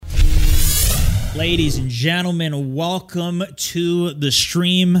Ladies and gentlemen, welcome to the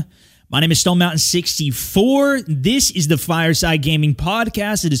stream. My name is Stone Mountain 64. This is the Fireside Gaming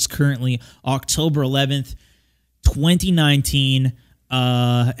Podcast. It is currently October 11th, 2019.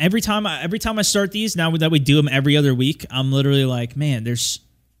 Every time I start these, now that we do them every other week, I'm literally like, man, there's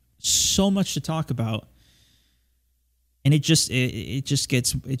so much to talk about. And it just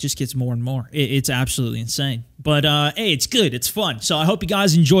gets more and more. It's absolutely insane. But hey, it's good. It's fun. So I hope you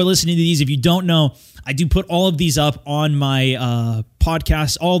guys enjoy listening to these. If you don't know, I do put all of these up on my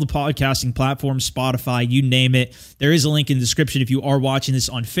podcast, all the podcasting platforms, Spotify, you name it. There is a link in the description if you are watching this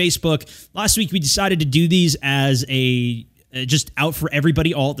on Facebook. Last week we decided to do these as a just out for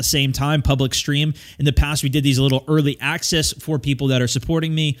everybody all at the same time, public stream. In the past, we did these a little early access for people that are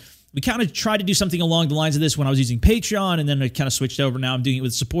supporting me. We kind of tried to do something along the lines of this when I was using Patreon, and then I kind of switched over. Now I'm doing it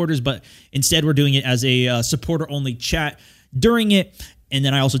with supporters, but instead we're doing it as a supporter-only chat during it, and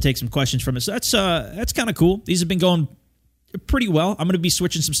then I also take some questions from it. So that's kind of cool. These have been going pretty well. I'm going to be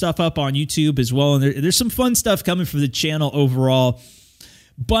switching some stuff up on YouTube as well, and there's some fun stuff coming for the channel overall,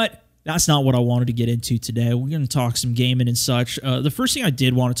 but that's not what I wanted to get into today. We're going to talk some gaming and such. The first thing I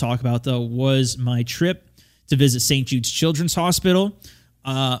did want to talk about, though, was my trip to visit St. Jude's Children's Hospital.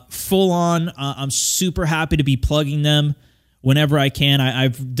 Full on. I'm super happy to be plugging them whenever I can.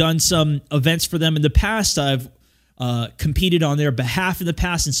 I've done some events for them in the past. I've competed on their behalf in the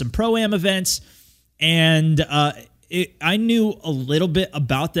past in some Pro-Am events, and I knew a little bit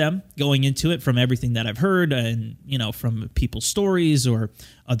about them going into it from everything that I've heard and, from people's stories or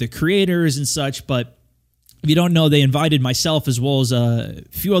other creators and such. But if you don't know, they invited myself as well as a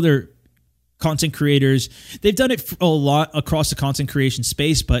few other content creators. They've done it a lot across the content creation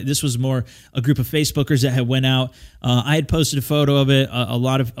space, but this was more a group of Facebookers that had went out. I had posted a photo of it. A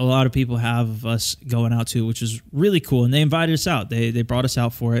lot of people have of us going out to, which is really cool. And they invited us out. They brought us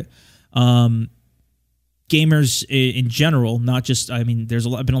out for it. Gamers in general, not just, there's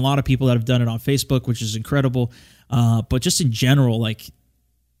been a lot of people that have done it on Facebook, which is incredible. But just in general,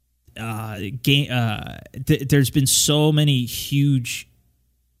 there's been so many huge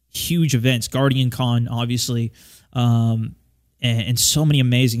events, Guardian Con, obviously, and so many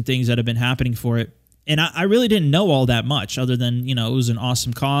amazing things that have been happening for it. And I really didn't know all that much other than, it was an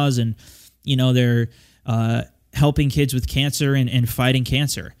awesome cause and, they're helping kids with cancer and fighting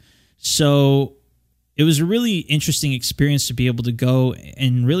cancer. So it was a really interesting experience to be able to go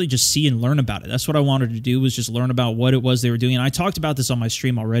and really just see and learn about it. That's what I wanted to do, was just learn about what it was they were doing. And I talked about this on my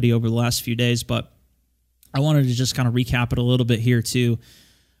stream already over the last few days, but I wanted to just kind of recap it a little bit here too.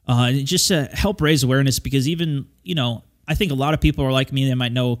 Just to help raise awareness, because even, I think a lot of people are like me. They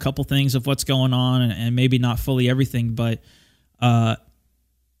might know a couple things of what's going on and maybe not fully everything, but I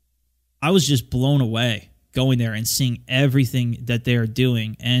was just blown away going there and seeing everything that they're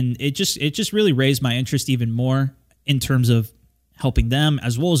doing. And it just really raised my interest even more in terms of helping them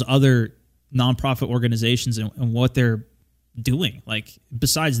as well as other nonprofit organizations and what they're doing. Like,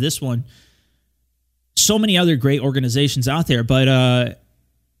 besides this one, so many other great organizations out there, but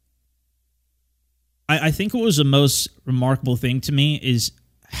I think what was the most remarkable thing to me is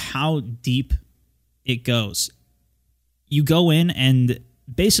how deep it goes. You go in and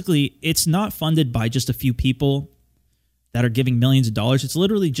basically it's not funded by just a few people that are giving millions of dollars. It's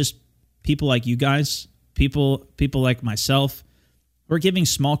literally just people like you guys, people like myself, who are giving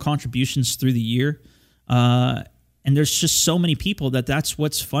small contributions through the year. And there's just so many people that's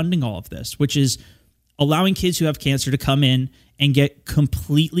what's funding all of this, which is allowing kids who have cancer to come in and get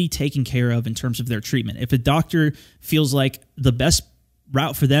completely taken care of in terms of their treatment. If a doctor feels like the best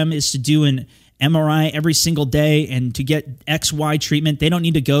route for them is to do an MRI every single day and to get XY treatment, they don't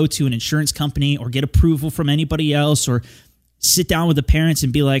need to go to an insurance company or get approval from anybody else or sit down with the parents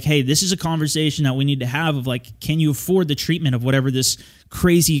and be like, hey, this is a conversation that we need to have of like, can you afford the treatment of whatever this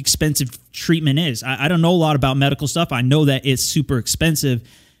crazy expensive treatment is? I don't know a lot about medical stuff. I know that it's super expensive,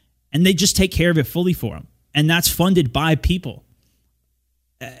 and they just take care of it fully for them. And that's funded by people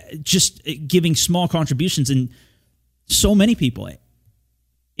just giving small contributions, and so many people.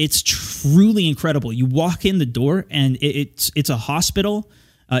 It's truly incredible. You walk in the door and it's a hospital.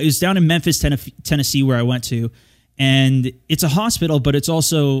 It was down in Memphis, Tennessee, where I went to, and it's a hospital, but it's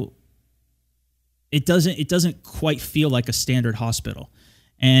also it doesn't quite feel like a standard hospital,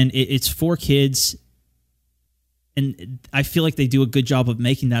 and it's for kids. And I feel like they do a good job of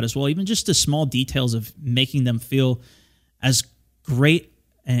making that as well. Even just the small details of making them feel as great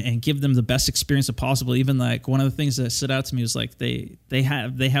and give them the best experience possible. Even like one of the things that stood out to me was like they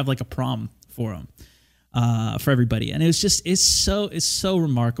have like a prom for them, for everybody, and it's so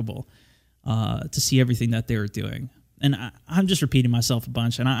remarkable to see everything that they were doing. and I'm just repeating myself a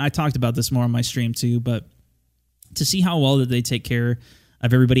bunch, and I talked about this more on my stream too, but to see how well that they take care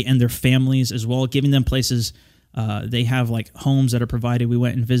of everybody and their families as well, giving them places. They have like homes that are provided. We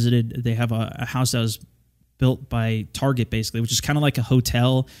went and visited. They have a house that was built by Target, basically, which is kind of like a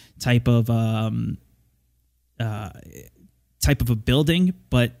hotel type of a building,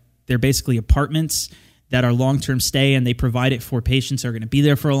 but they're basically apartments that are long-term stay, and they provide it for patients that are going to be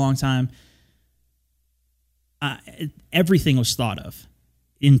there for a long time. Everything was thought of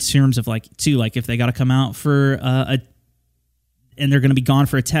in terms of like if they got to come out for and they're going to be gone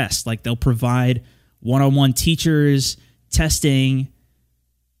for a test, like they'll provide one-on-one teachers, testing.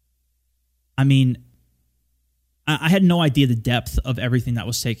 I mean, I had no idea the depth of everything that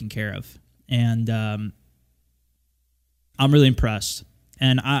was taken care of, and I'm really impressed.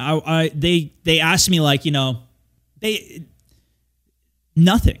 And they asked me like,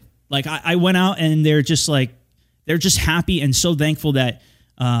 nothing. Like I went out and they're just happy and so thankful that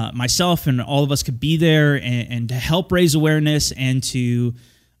myself and all of us could be there and to help raise awareness and to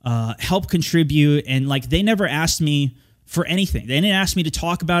help contribute. And like, they never asked me for anything. They didn't ask me to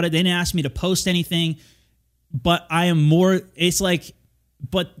talk about it. They didn't ask me to post anything, but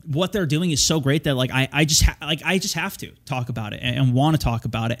but what they're doing is so great that like, I just have to talk about it and want to talk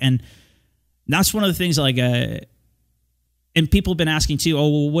about it. And that's one of the things like, and people have been asking too, oh,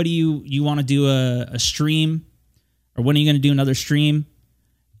 well, what do you want to do a stream, or when are you going to do another stream?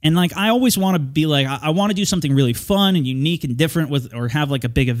 And like, I always want to be like, I want to do something really fun and unique and different or have like a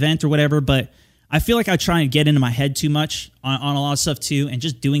big event or whatever. But I feel like I try and get into my head too much on a lot of stuff too. And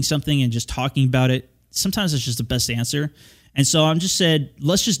just doing something and just talking about it, sometimes it's just the best answer. And so I'm just said,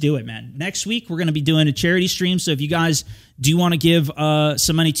 let's just do it, man. Next week, we're going to be doing a charity stream. So if you guys do want to give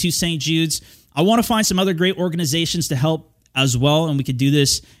some money to St. Jude's, I want to find some other great organizations to help as well. And we could do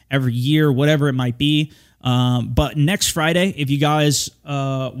this every year, whatever it might be. But next Friday, if you guys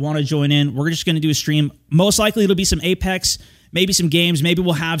want to join in, we're just going to do a stream. Most likely it'll be some Apex, maybe some games. Maybe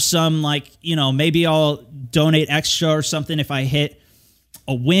we'll have some maybe I'll donate extra or something if I hit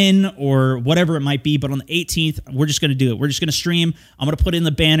a win or whatever it might be. But on the 18th, we're just going to do it. We're just going to stream. I'm going to put in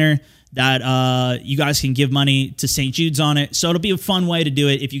the banner that you guys can give money to St. Jude's on it. So it'll be a fun way to do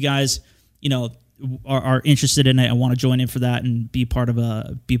it if you guys, are interested in it and want to join in for that and be part of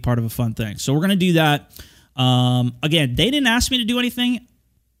a fun thing. So we're going to do that. Again, they didn't ask me to do anything,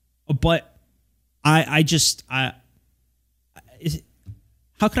 but how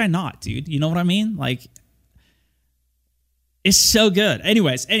could I not, dude? You know what I mean? Like, it's so good.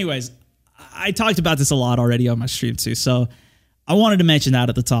 Anyways, I talked about this a lot already on my stream too, so I wanted to mention that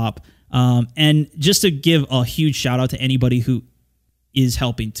at the top. And just to give a huge shout out to anybody who is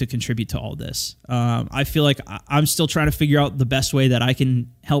helping to contribute to all this. I feel like I'm still trying to figure out the best way that I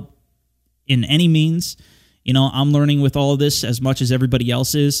can help in any means. I'm learning with all of this as much as everybody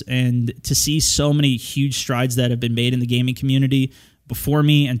else is, and to see so many huge strides that have been made in the gaming community before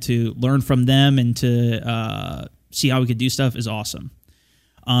me and to learn from them and to see how we could do stuff is awesome.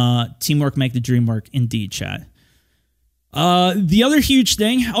 Teamwork make the dream work, indeed, chat. The other huge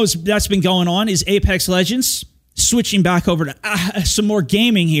thing that's been going on is Apex Legends. Switching back over to some more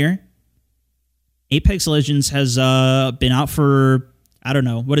gaming here. Apex Legends has been out for, I don't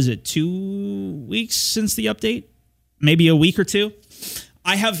know, what is it, 2 weeks since the update? Maybe a week or two.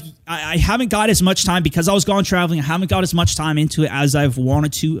 I haven't got as much time because I was gone traveling. I haven't got as much time into it as I've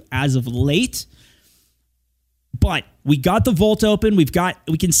wanted to as of late. But we got the vault open. We've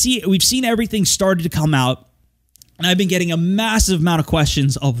seen everything started to come out. And I've been getting a massive amount of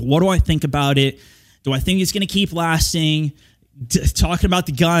questions of what do I think about it? Do I think it's going to keep lasting? Talking about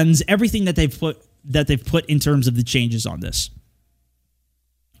the guns, everything that they've put in terms of the changes on this.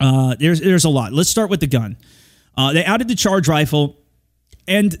 There's a lot. Let's start with the gun. They added the charge rifle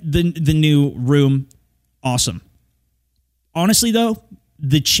and the new room. Awesome. Honestly, though,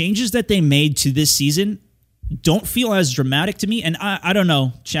 the changes that they made to this season don't feel as dramatic to me. And I don't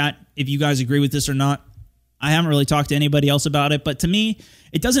know, chat, if you guys agree with this or not. I haven't really talked to anybody else about it, but to me,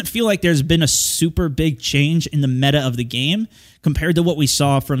 it doesn't feel like there's been a super big change in the meta of the game compared to what we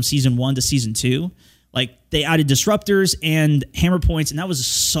saw from Season 1 to Season 2. Like, they added disruptors and hammer points, and that was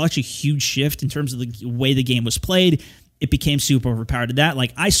such a huge shift in terms of the way the game was played. It became super overpowered to that.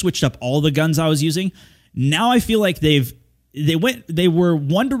 Like, I switched up all the guns I was using. Now I feel like they were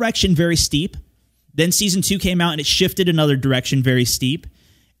one direction very steep. Then Season 2 came out, and it shifted another direction very steep.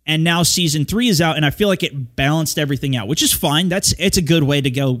 And now Season 3 is out, and I feel like it balanced everything out, which is fine. It's a good way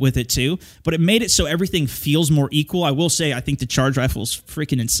to go with it, too. But it made it so everything feels more equal. I will say, I think the charge rifle is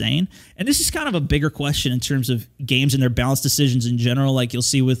freaking insane. And this is kind of a bigger question in terms of games and their balance decisions in general. Like, you'll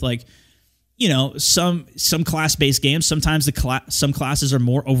see with, like, some class-based games, sometimes some classes are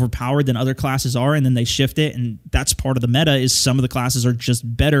more overpowered than other classes are, and then they shift it, and that's part of the meta is some of the classes are just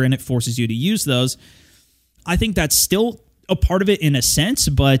better, and it forces you to use those. I think that's still a part of it in a sense,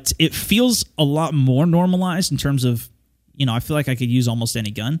 but it feels a lot more normalized in terms of, I feel like I could use almost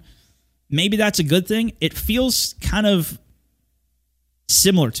any gun. Maybe that's a good thing. It feels kind of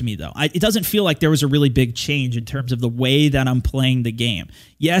similar to me, though. It doesn't feel like there was a really big change in terms of the way that I'm playing the game.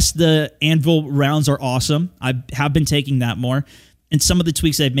 Yes, the Anvil rounds are awesome. I have been taking that more, and some of the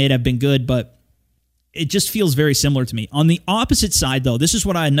tweaks I've made have been good, but it just feels very similar to me. On the opposite side, though, this is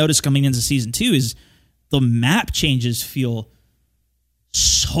what I noticed coming into Season 2 is the map changes feel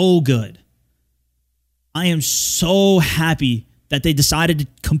so good. I am so happy that they decided to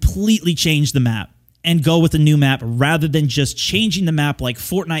completely change the map and go with a new map rather than just changing the map like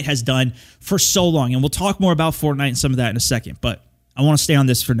Fortnite has done for so long. And we'll talk more about Fortnite and some of that in a second, but I want to stay on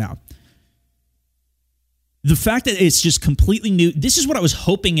this for now. The fact that it's just completely new, this is what I was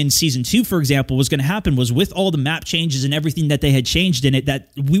hoping in Season 2, for example, was going to happen, was with all the map changes and everything that they had changed in it, that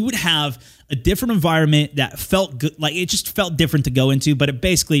we would have a different environment that felt good, like it just felt different to go into, but it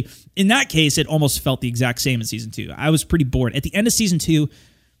basically, in that case, it almost felt the exact same in Season 2. I was pretty bored. At the end of Season 2,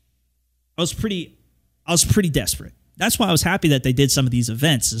 I was pretty desperate. That's why I was happy that they did some of these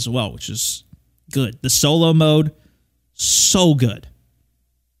events as well, which is good. The solo mode, so good.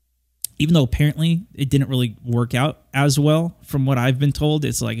 Even though apparently it didn't really work out as well from what I've been told.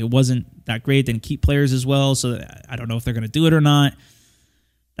 It's like it wasn't that great, didn't keep players as well, so I don't know if they're going to do it or not.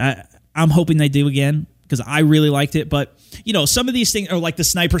 I'm hoping they do again because I really liked it, but some of these things are like the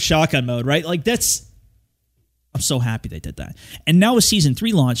sniper shotgun mode, right? Like I'm so happy they did that. And now with Season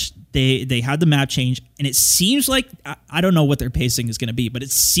 3 launch, they had the map change, and it seems like, I don't know what their pacing is going to be, but it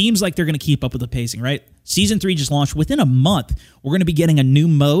seems like they're going to keep up with the pacing, right? Season 3 just launched. Within a month, we're going to be getting a new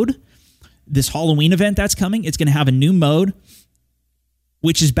mode. This Halloween event that's coming, it's going to have a new mode,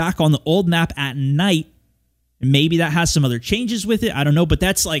 which is back on the old map at night. And maybe that has some other changes with it. I don't know, but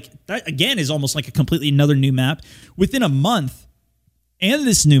that again is almost like a completely another new map within a month. And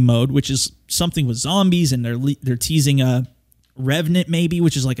this new mode, which is something with zombies, and they're teasing a Revenant maybe,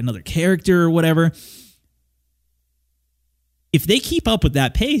 which is like another character or whatever. If they keep up with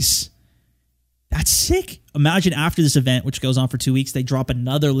that pace, that's sick. Imagine after this event, which goes on for 2 weeks, they drop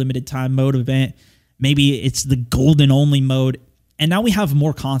another limited time mode event. Maybe it's the golden only mode. And now we have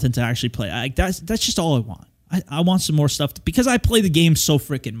more content to actually play. That's just all I want. I want some more stuff because I play the game so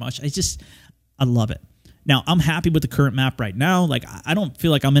freaking much. I love it. Now, I'm happy with the current map right now. Like, I don't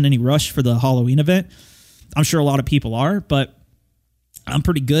feel like I'm in any rush for the Halloween event. I'm sure a lot of people are, but I'm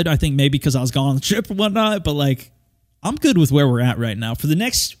pretty good. I think maybe because I was gone on the trip or whatnot, but like, I'm good with where we're at right now. For the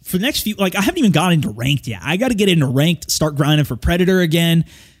next few, like, I haven't even gotten into ranked yet. I got to get into ranked, start grinding for Predator again.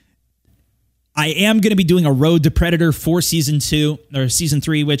 I am going to be doing a road to Predator for Season 2 or Season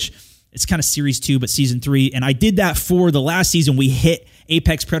 3, which it's kind of Series 2, but Season 3. And I did that for the last season. We hit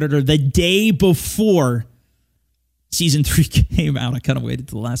Apex Predator the day before Season 3 came out. I kind of waited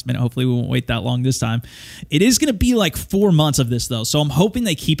to the last minute. Hopefully we won't wait that long this time. It is going to be like 4 months of this, though. So I'm hoping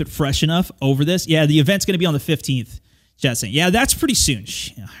they keep it fresh enough over this. Yeah, the event's going to be on the 15th. Chat saying, yeah, that's pretty soon.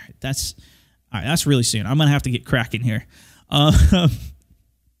 All right, that's really soon. I'm going to have to get cracking here.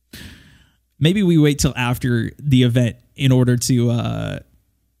 Maybe we wait till after the event in order to...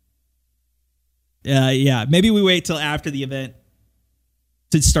 maybe we wait till after the event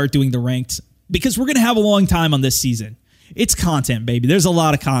to start doing the ranked, because we're going to have a long time on this season. It's content, baby. There's a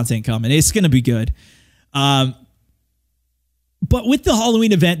lot of content coming. It's going to be good. But with the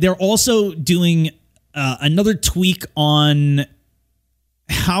Halloween event, they're also doing another tweak on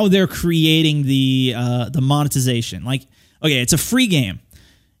how they're creating the monetization. Like, okay, it's a free game.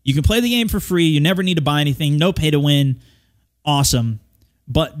 You can play the game for free. You never need to buy anything. No pay to win. Awesome.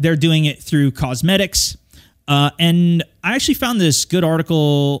 But they're doing it through cosmetics. And I actually found this good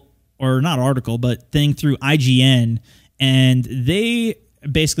article, or not article, but thing through IGN. And they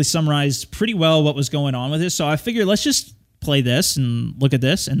basically summarized pretty well what was going on with this. So I figured let's just play this and look at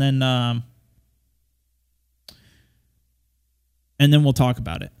this. And then we'll talk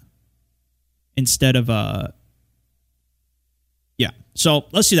about it. Instead of... So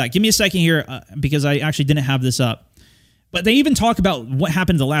let's do that. Give me a second here because I actually didn't have this up. But they even talk about what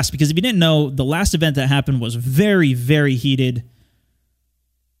happened the last, because if you didn't know, the last event that happened was very, very heated,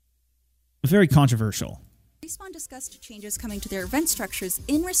 very controversial. Respawn discussed changes coming to their event structures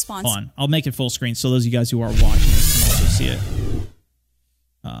in response. Hold on, I'll make it full screen so those of you guys who are watching this can also see it.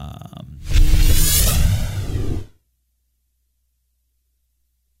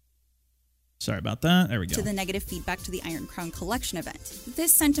 Sorry about that. There we go. To the negative feedback to the Iron Crown Collection event.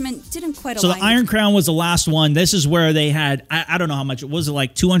 This sentiment didn't quite So align. the Iron Crown was the last one. This is where they had, I don't know how much, it was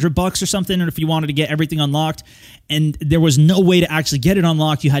like $200 or something, and if you wanted to get everything unlocked, and there was no way to actually get it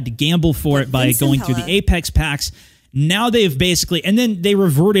unlocked. You had to gamble for it by Vincent going through Pella. the Apex packs. Now they've basically, and then they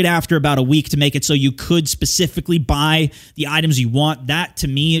reverted after about a week to make it so you could specifically buy the items you want. That, to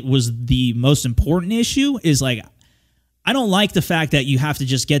me, it was the most important issue, is like, I don't like the fact that you have to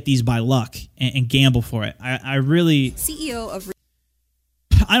just get these by luck and gamble for it. I really, CEO of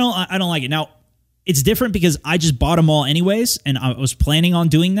I don't like it. Now, it's different because I just bought them all anyways, and I was planning on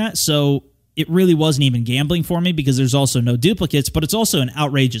doing that, so it really wasn't even gambling for me because there's also no duplicates, but it's also an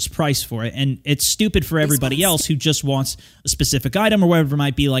outrageous price for it, and it's stupid for everybody else who just wants a specific item or whatever it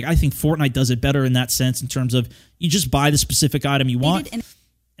might be. Like, I think Fortnite does it better in that sense in terms of you just buy the specific item you want, and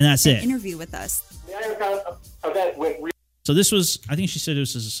that's it. Interview with us. The Iron Crown event went So this was, I think she said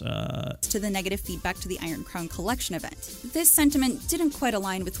this was... to the negative feedback to the Iron Crown Collection event. This sentiment didn't quite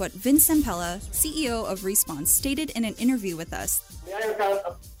align with what Vincent Pella, CEO of Respawn, stated in an interview with us. The Iron Crown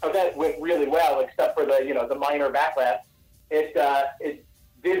event went really well, except for the minor backlash. It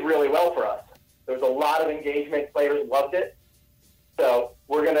did really well for us. There was a lot of engagement. Players loved it. So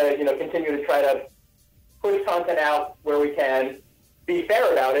we're gonna continue to try to push content out where we can, be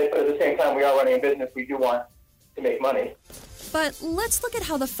fair about it, but at the same time we are running a business. We do want to make money. But let's look at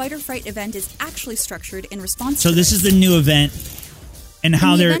how the Fight or Fright event is actually structured in response So to this is the new event, and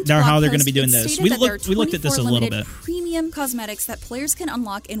how they're event going to be blog doing post, this. it We stated that there looked at this a are little 24 bit. limited premium cosmetics that players can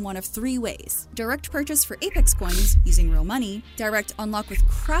unlock in one of three ways: direct purchase for Apex coins using real money, direct unlock with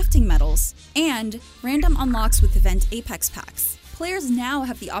crafting medals, and random unlocks with event Apex packs. Players now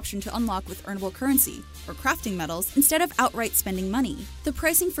have the option to unlock with earnable currency, or crafting medals, instead of outright spending money. The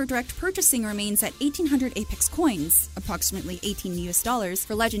pricing for direct purchasing remains at 1,800 Apex coins, approximately $18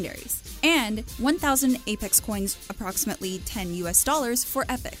 for legendaries, and 1,000 Apex coins, approximately $10 for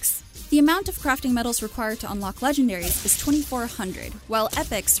epics. The amount of crafting medals required to unlock legendaries is 2,400, while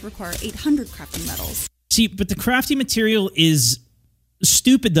epics require 800 crafting medals. See, but the crafting material is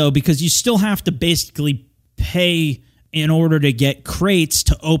stupid, though, because you still have to basically pay in order to get crates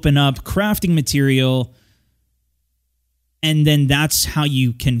to open up crafting material, and then that's how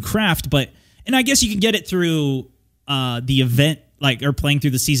you can craft. And I guess you can get it through the event, or playing through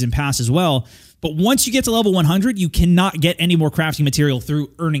the season pass as well. But once you get to level 100, you cannot get any more crafting material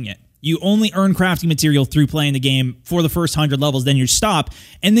through earning it. You only earn crafting material through playing the game for the first 100 levels, then you stop,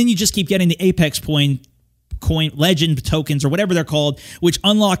 and then you just keep getting the Apex coin legend tokens, or whatever they're called, which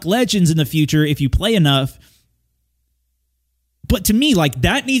unlock legends in the future if you play enough. But to me,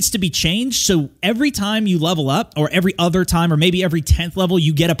 that needs to be changed. So every time you level up, or every other time, or maybe every 10th level,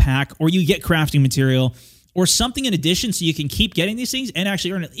 you get a pack, or you get crafting material, or something in addition, so you can keep getting these things and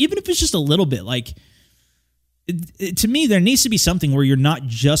actually earn it, even if it's just a little bit. To me, there needs to be something where you're not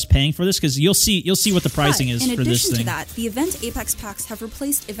just paying for this, because you'll see what the pricing is for this thing. In addition to that, the event Apex packs have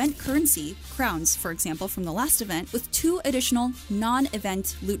replaced event currency, crowns, for example, from the last event, with 2 additional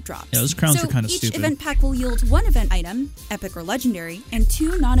non-event loot drops. Yeah, those crowns are kind of stupid. Each event pack will yield 1 event item, epic or legendary, and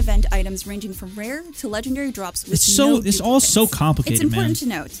 2 non-event items ranging from rare to legendary drops with It's no all so duplicates. complicated, It's important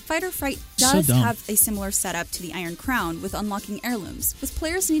man. to note, Fight or Fright So does dumb. have a similar setup to the Iron Crown with unlocking heirlooms, with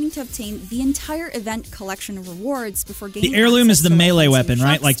players needing to obtain the entire event collection of rewards before gaining The heirloom is access the to melee weapons and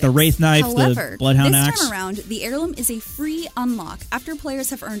weapon, right? Like the chopsticks. Wraith Knife, However, the Bloodhound this Axe. time around, the heirloom is a free unlock after players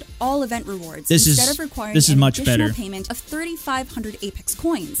have earned all event rewards This instead is- of requiring this is an much additional better. payment of 3,500 Apex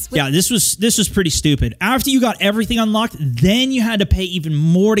coins. Yeah, this was pretty stupid. After you got everything unlocked, then you had to pay even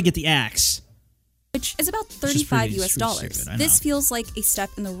more to get the axe. Which is about is $35 pretty dollars. stupid, I This know. feels like a step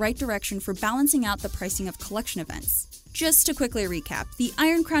in the right direction for balancing out the pricing of collection events. Just to quickly recap, the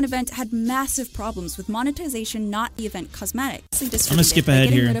Iron Crown event had massive problems with monetization, not the event cosmetic. I'm gonna skip ahead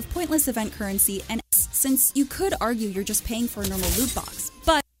getting here. rid of pointless event currency, and since you could argue you're just paying for a normal loot box,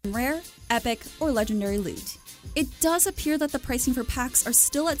 but rare, epic, or legendary loot. It does appear that the pricing for packs are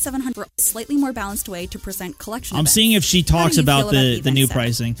still at $700, a slightly more balanced way to present collection I'm events. seeing if she How do talks you feel about the event new setup?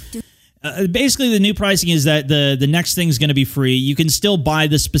 pricing. Basically, the new pricing is that the next thing is going to be free. You can still buy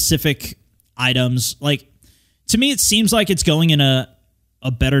the specific items. To me, it seems like it's going in a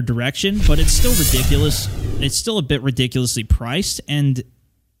better direction, but it's still ridiculous. It's still a bit ridiculously priced. And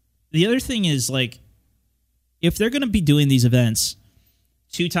the other thing is, if they're going to be doing these events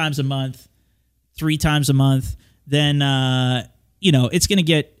 2 times a month, 3 times a month, then it's going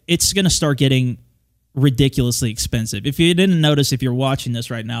to start getting ridiculously expensive. If you didn't notice, if you're watching this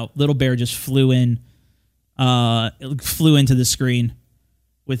right now, Little Bear just flew into the screen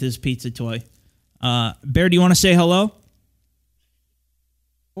with his pizza toy. Bear, do you want to say hello?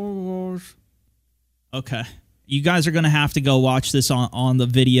 Okay. You guys are going to have to go watch this on the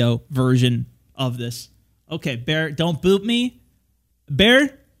video version of this. Okay, Bear, don't boot me.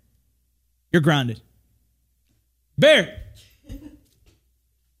 Bear, you're grounded. Bear!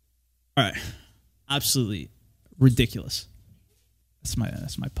 All right. Absolutely ridiculous. That's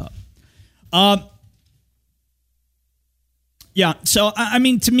my pup. Yeah, so, I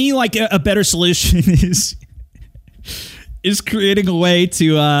mean, to me, like, a better solution is creating a way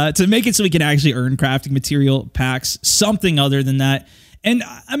to make it so we can actually earn crafting material packs, something other than that. And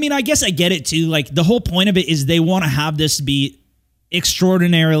I mean, I guess I get it too. Like, the whole point of it is they want to have this be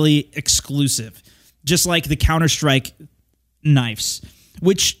extraordinarily exclusive, just like the Counter-Strike knives,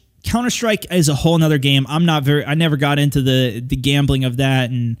 which Counter-Strike is a whole nother game. I never got into the gambling of that,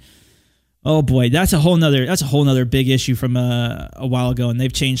 and oh boy, that's a whole nother big issue from a while ago, and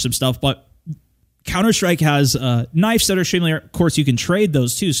they've changed some stuff. But Counter-Strike has knives that are extremely rare. Of course, you can trade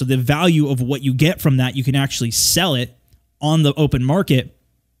those too. So the value of what you get from that, you can actually sell it on the open market.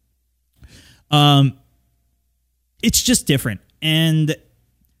 It's just different. And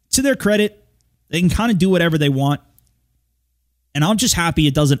to their credit, they can kind of do whatever they want. And I'm just happy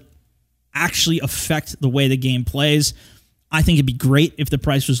it doesn't actually affect the way the game plays. I think it'd be great if the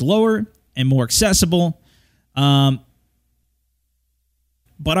price was lower and more accessible. But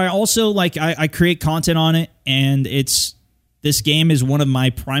I also, I create content on it, and this game is one of my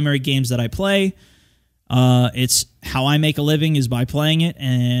primary games that I play. It's how I make a living is by playing it,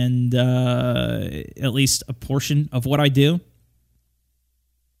 and at least a portion of what I do.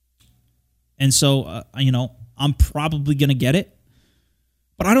 And so, I'm probably going to get it.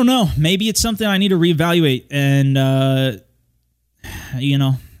 But I don't know. Maybe it's something I need to reevaluate. And,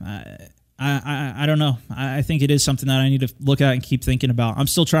 I don't know. I think it is something that I need to look at and keep thinking about. I'm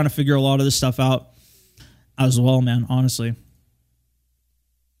still trying to figure a lot of this stuff out as well, man, honestly.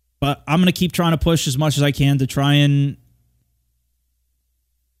 But I'm going to keep trying to push as much as I can to try and,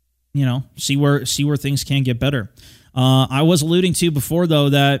 see where things can get better. I was alluding to before, though,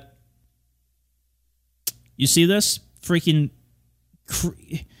 that you see this? Freaking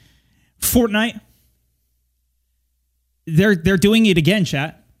Fortnite. They're doing it again,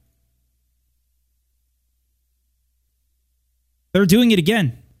 chat. They're doing it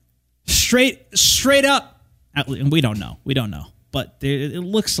again. Straight up. And we don't know. But it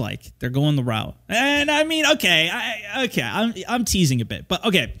looks like they're going the route. And I mean, I'm teasing a bit. But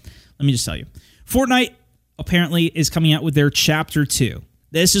okay, let me just tell you. Fortnite apparently is coming out with their Chapter 2.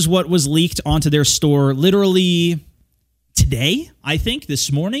 This is what was leaked onto their store literally today, I think, this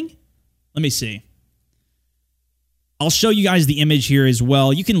morning. Let me see. I'll show you guys the image here as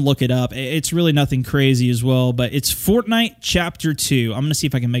well. You can look it up. It's really nothing crazy as well, but it's Fortnite Chapter 2. I'm going to see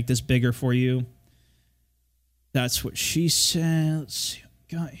if I can make this bigger for you. That's what she said. Let's see what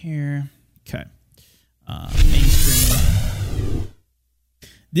we got here. Okay. Main screen.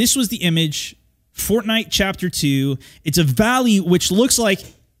 This was the image. Fortnite Chapter 2. It's a valley which looks like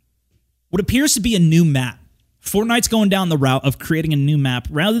what appears to be a new map. Fortnite's going down the route of creating a new map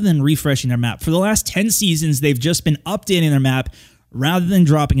rather than refreshing their map. For the last 10 seasons, they've just been updating their map rather than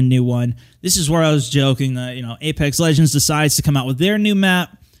dropping a new one. This is where I was joking that, Apex Legends decides to come out with their new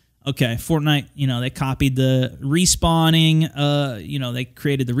map. Okay, Fortnite, they copied the respawning. They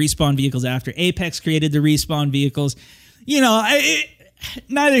created the respawn vehicles after Apex created the respawn vehicles.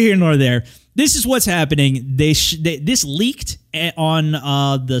 Neither here nor there. This is what's happening. This leaked on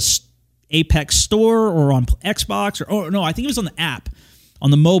the Apex store or on Xbox no, I think it was on the app,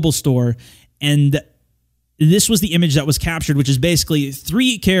 on the mobile store. And this was the image that was captured, which is basically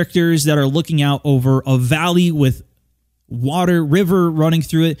 3 characters that are looking out over a valley with river running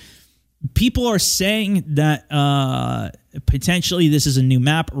through it. People are saying that potentially this is a new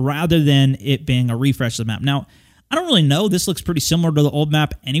map rather than it being a refresh of the map. Now, I don't really know. This looks pretty similar to the old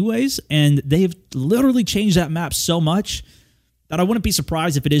map anyways, and they've literally changed that map so much that I wouldn't be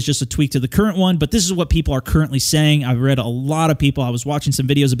surprised if it is just a tweak to the current one, but this is what people are currently saying. I've read a lot of people. I was watching some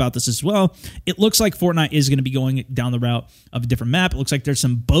videos about this as well. It looks like Fortnite is going to be going down the route of a different map. It looks like there's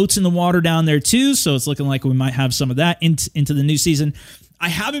some boats in the water down there too, so it's looking like we might have some of that into the new season. I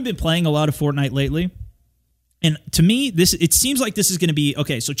haven't been playing a lot of Fortnite lately, and to me, it seems like this is going to be,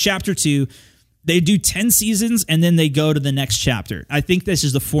 okay, so Chapter 2, they do 10 seasons, and then they go to the next chapter. I think this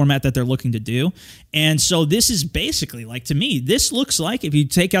is the format that they're looking to do. And so this is basically, to me, this looks like, if you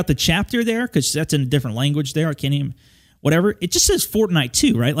take out the chapter there, because that's in a different language there, I can't even, whatever, it just says Fortnite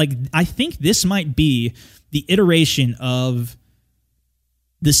 2, right? I think this might be the iteration of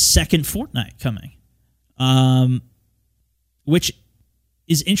the second Fortnite coming, which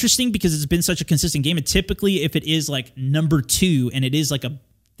is interesting because it's been such a consistent game. And typically, if it is number 2 and it is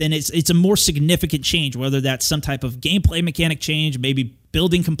then it's a more significant change, whether that's some type of gameplay mechanic change, maybe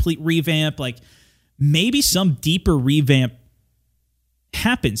building complete revamp, like maybe some deeper revamp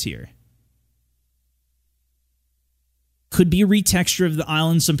happens here. Could be a retexture of the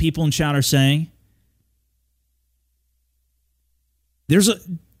island, some people in chat are saying. There's a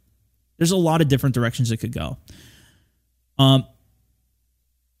lot of different directions it could go.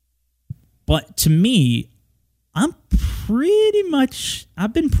 But to me, I've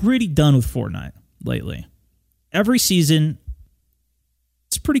been pretty done with Fortnite lately. Every season,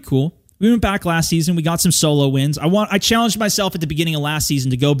 it's pretty cool. We went back last season. We got some solo wins. I challenged myself at the beginning of last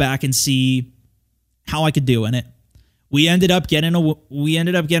season to go back and see how I could do in it. We ended up getting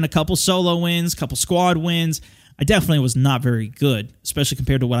a couple solo wins, couple squad wins. I definitely was not very good, especially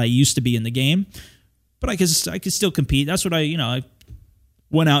compared to what I used to be in the game. But I could still compete. That's what I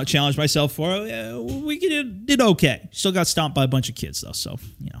went out, challenged myself for. We did okay. Still got stomped by a bunch of kids though, so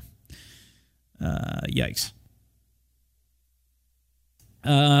yikes.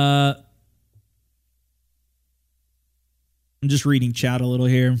 I'm just reading chat a little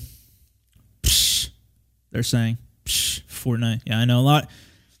here. Psh, they're saying Fortnite. Yeah, I know a lot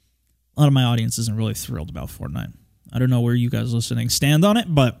of my audience isn't really thrilled about Fortnite. I don't know where you guys listening stand on it,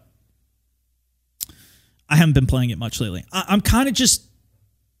 but I haven't been playing it much lately. I'm kind of just...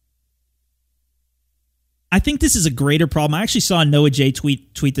 I think this is a greater problem. I actually saw Noah J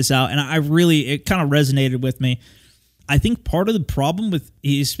tweet this out, and it kind of resonated with me. I think part of the problem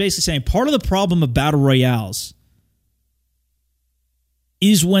he's basically saying part of the problem of battle royales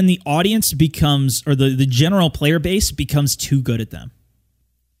is when the audience becomes, or the general player base becomes too good at them.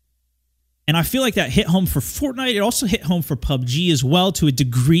 And I feel like that hit home for Fortnite. It also hit home for PUBG as well to a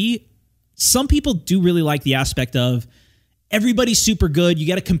degree. Some people do really like the aspect of everybody's super good. You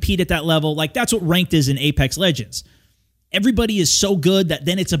got to compete at that level. Like that's what ranked is in Apex Legends. Everybody is so good that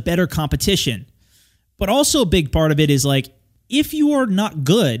then it's a better competition. But also a big part of it is like, if you are not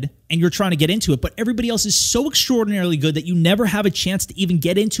good and you're trying to get into it, but everybody else is so extraordinarily good that you never have a chance to even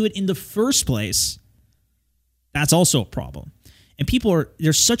get into it in the first place, that's also a problem. And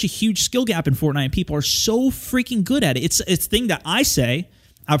there's such a huge skill gap in Fortnite, and people are so freaking good at it. It's a thing that I say,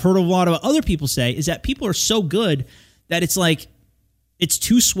 I've heard a lot of other people say, is that people are so good that it's like, it's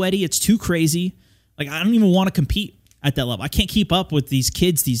too sweaty, it's too crazy. Like, I don't even want to compete at that level. I can't keep up with these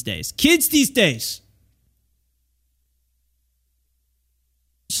kids these days.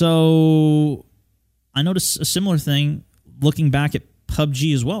 So I noticed a similar thing looking back at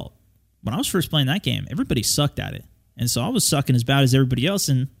PUBG as well. When I was first playing that game, everybody sucked at it. And so I was sucking as bad as everybody else,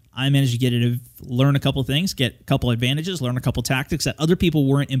 and I managed to get it to learn a couple of things, get a couple advantages, learn a couple tactics that other people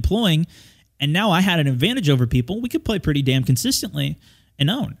weren't employing, and now I had an advantage over people. We could play pretty damn consistently and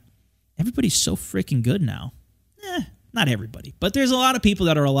own. Everybody's so freaking good now. Not everybody, but there's a lot of people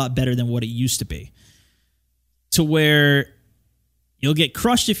that are a lot better than what it used to be. To where you'll get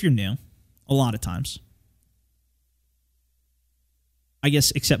crushed if you're new, a lot of times. I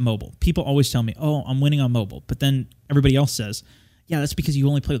guess except mobile. People always tell me, oh, I'm winning on mobile. But then everybody else says, yeah, that's because you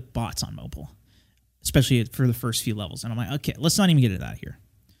only play with bots on mobile, especially for the first few levels. And I'm like, okay, let's not even get into that here.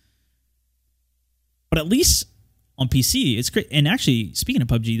 But at least on PC, it's great. And actually, speaking of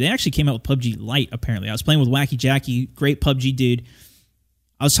PUBG, they actually came out with PUBG Lite, apparently. I was playing with Wacky Jackie, great PUBG dude.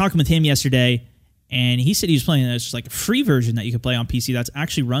 I was talking with him yesterday, and he said he was playing it's just like a free version that you could play on PC that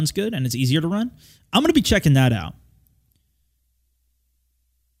actually runs good and it's easier to run. I'm going to be checking that out.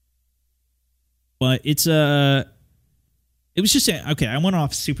 But it was just okay. I went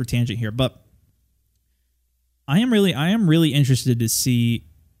off super tangent here, but I am really interested to see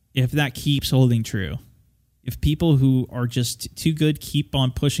if that keeps holding true. If people who are just too good keep on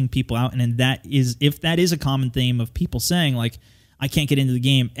pushing people out, and if that is a common theme of people saying like, I can't get into the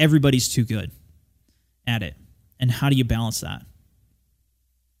game, everybody's too good at it, and how do you balance that?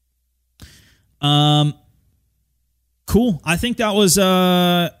 Cool. I think that was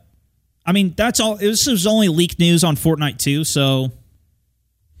that's all. This was only leaked news on Fortnite 2, so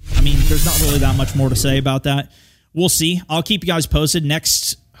there's not really that much more to say about that. We'll see. I'll keep you guys posted.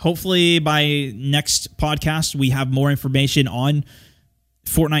 Hopefully by next podcast, we have more information on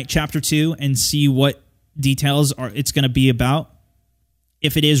Fortnite Chapter 2 and see what details it's going to be about.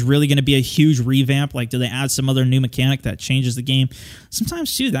 If it is really going to be a huge revamp, like do they add some other new mechanic that changes the game?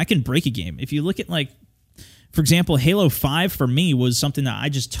 Sometimes, too, that can break a game. If you look at, like, for example, Halo 5 for me was something that I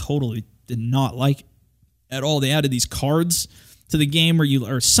just totally did not like at all. They added these cards to the game where you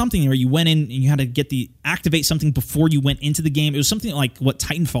went in and you had to activate something before you went into the game. It was something like what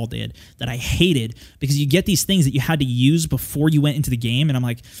Titanfall did that I hated, because you get these things that you had to use before you went into the game. And I'm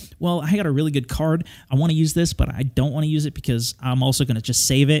like, well, I got a really good card. I want to use this, but I don't want to use it because I'm also going to just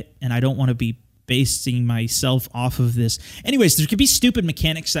save it. And I don't want to be basing myself off of this. Anyways, there could be stupid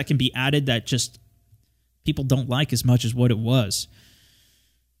mechanics that can be added that just people don't like as much as what it was.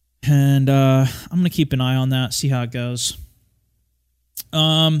 And I'm going to keep an eye on that, see how it goes.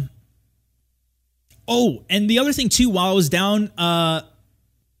 And the other thing too, while I was down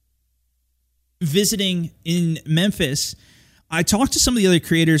visiting in Memphis, I talked to some of the other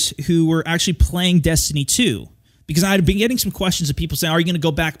creators who were actually playing Destiny 2, because I had been getting some questions of people saying, are you going to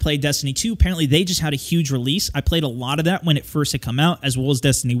go back play Destiny 2? Apparently they just had a huge release. I played a lot of that when it first had come out, as well as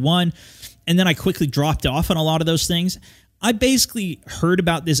Destiny 1, and then I quickly dropped off on a lot of those things. I basically heard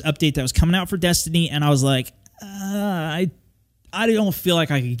about this update that was coming out for Destiny, and I was like, I don't feel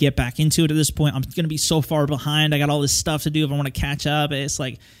like I could get back into it at this point. I'm going to be so far behind. I got all this stuff to do if I want to catch up. It's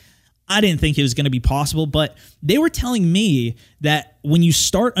like, I didn't think it was going to be possible, but they were telling me that when you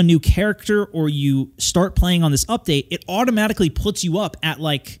start a new character or you start playing on this update, it automatically puts you up at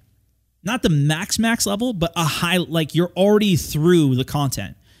like, not the max level, but a high, like you're already through the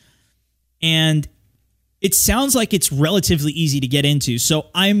content. And it sounds like it's relatively easy to get into. So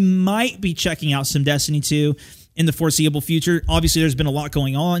I might be checking out some Destiny 2 in the foreseeable future. Obviously, there's been a lot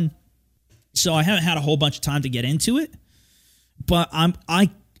going on, so I haven't had a whole bunch of time to get into it. But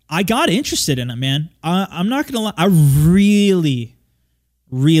I got interested in it, man. I'm not gonna lie. I really,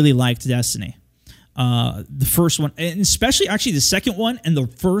 really liked Destiny. The first one, and especially actually the second one, and the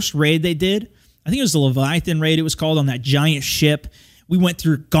first raid they did. I think it was the Leviathan raid. It was called, on that giant ship. We went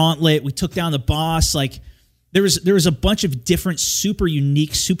through Gauntlet. We took down the boss. Like, there was a bunch of different, super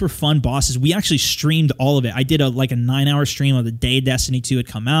unique, super fun bosses. We actually streamed all of it. I did a 9-hour stream of the day Destiny 2 had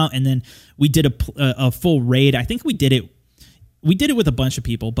come out, and then we did a full raid. I think we did it with a bunch of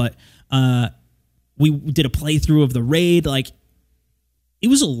people, but we did a playthrough of the raid. Like, it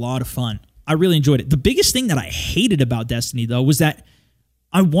was a lot of fun. I really enjoyed it. The biggest thing that I hated about Destiny, though, was that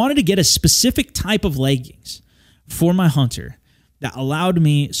I wanted to get a specific type of leggings for my hunter that allowed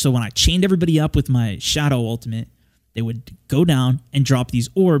me, so when I chained everybody up with my Shadow Ultimate, they would go down and drop these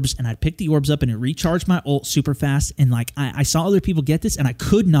orbs, and I'd pick the orbs up and it recharged my ult super fast. And like, I saw other people get this, and I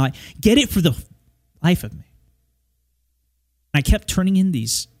could not get it for the life of me. I kept turning in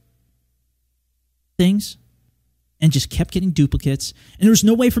these things and just kept getting duplicates, and there was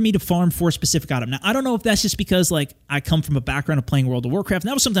no way for me to farm for a specific item. Now, I don't know if that's just because like I come from a background of playing World of Warcraft, and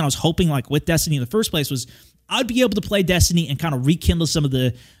that was something I was hoping, like with Destiny in the first place, was I'd be able to play Destiny and kind of rekindle some of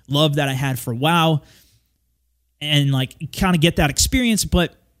the love that I had for WoW and like kind of get that experience,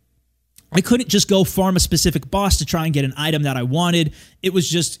 but I couldn't just go farm a specific boss to try and get an item that I wanted. It was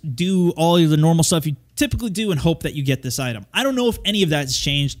just do all of the normal stuff you typically do and hope that you get this item. I don't know if any of that has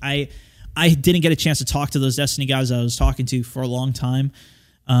changed. I didn't get a chance to talk to those Destiny guys I was talking to for a long time.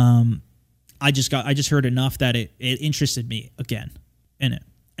 I just heard enough that it interested me again in it.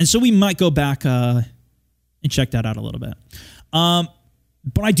 And so we might go back and check that out a little bit.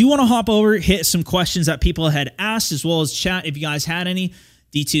 But I do want to hop over, hit some questions that people had asked, as well as chat if you guys had any.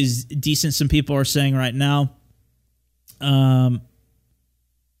 D2 is decent, some people are saying right now.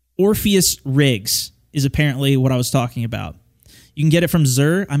 Orpheus Rigs is apparently what I was talking about. You can get it from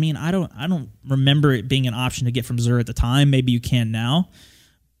Xur. I mean, I don't remember it being an option to get from Xur at the time. Maybe you can now.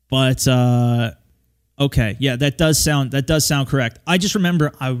 But okay, yeah, that does sound correct. I just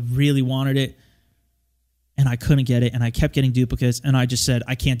remember I really wanted it, and I couldn't get it, and I kept getting duplicates, and I just said,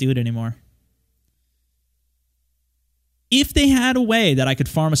 I can't do it anymore. If they had a way that I could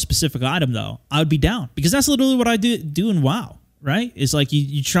farm a specific item, though, I would be down, because that's literally what I do in WoW, right? It's like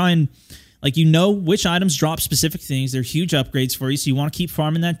you try and, like, you know which items drop specific things. They're huge upgrades for you, so you want to keep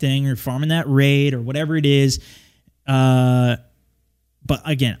farming that thing or farming that raid or whatever it is. But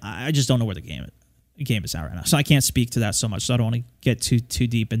again, I just don't know where the game is at right now, so I can't speak to that so much. So I don't want to get too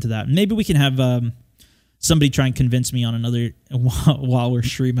deep into that. Maybe we can have somebody try and convince me on another while we're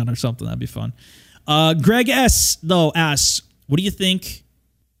streaming or something. That'd be fun. Greg S, though, asks, what do you think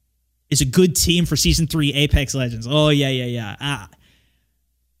is a good team for Season 3 Apex Legends? Oh, yeah.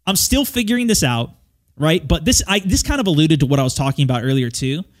 I'm still figuring this out, right? But this kind of alluded to what I was talking about earlier,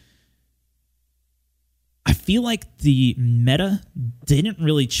 too. I feel like the meta didn't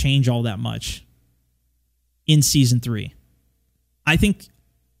really change all that much in Season 3. I think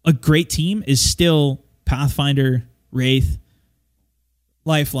a great team is still Pathfinder, Wraith,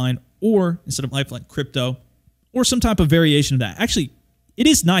 Lifeline, or instead of Lifeline, Crypto, or some type of variation of that. Actually, it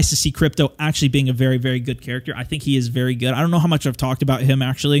is nice to see Crypto actually being a very, very good character. I think he is very good. I don't know how much I've talked about him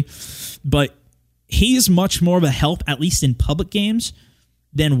actually, but he is much more of a help, at least in public games,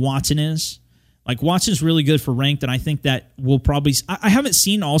 than Wattson is. Like, Watson's really good for ranked, and I think that we'll probably... I haven't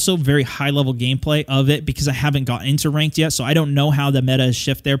seen also very high-level gameplay of it because I haven't got into ranked yet, so I don't know how the meta has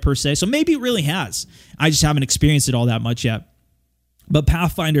shifted there per se. So maybe it really has. I just haven't experienced it all that much yet. But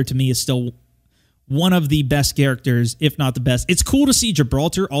Pathfinder, to me, is still one of the best characters, if not the best. It's cool to see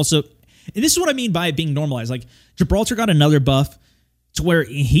Gibraltar also... And this is what I mean by it being normalized. Like, Gibraltar got another buff to where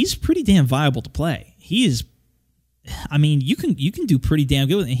he's pretty damn viable to play. He is... I mean, you can do pretty damn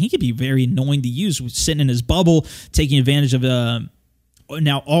good with it. And he could be very annoying to use, sitting in his bubble, taking advantage of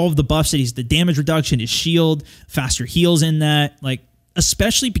now all of the buffs that the damage reduction, his shield, faster heals in that. Like,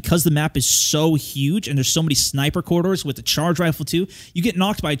 especially because the map is so huge and there's so many sniper corridors with the charge rifle too. You get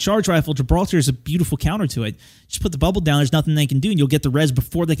knocked by a charge rifle, Gibraltar is a beautiful counter to it. Just put the bubble down, there's nothing they can do, and you'll get the res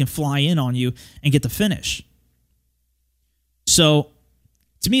before they can fly in on you and get the finish. So,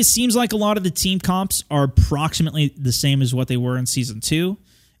 to me, it seems like a lot of the team comps are approximately the same as what they were in Season 2.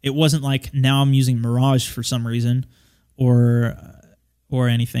 It wasn't like, now I'm using Mirage for some reason or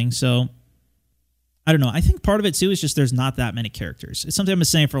anything. So, I don't know. I think part of it, too, is just there's not that many characters. It's something I've been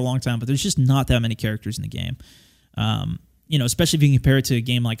saying for a long time, but there's just not that many characters in the game. Especially if you compare it to a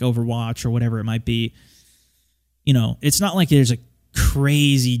game like Overwatch or whatever it might be. It's not like there's a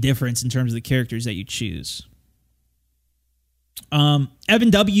crazy difference in terms of the characters that you choose. Evan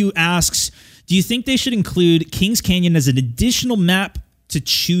W. asks, do you think they should include Kings Canyon as an additional map to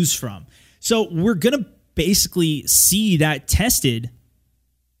choose from? So we're going to basically see that tested.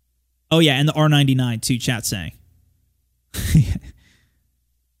 Oh, yeah, and the R99 too, chat saying.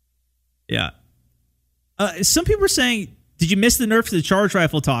 Yeah. Some people are saying, did you miss the nerf to the charge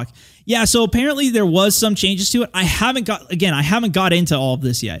rifle talk? Yeah, so apparently there was some changes to it. I haven't got into all of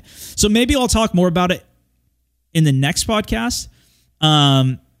this yet. So maybe I'll talk more about it in the next podcast.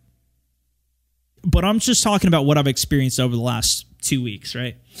 But I'm just talking about what I've experienced over the last 2 weeks,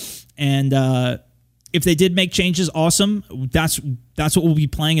 right? And if they did make changes, awesome. That's what we'll be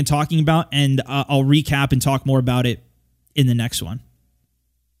playing and talking about, and I'll recap and talk more about it in the next one.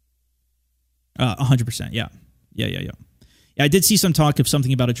 100%, yeah. Yeah, I did see some talk of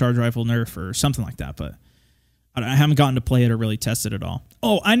something about a charge rifle nerf or something like that, but I haven't gotten to play it or really test it at all.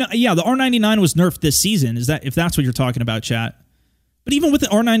 Oh, I know. Yeah, the R99 was nerfed this season. If that's what you're talking about, chat? But even with the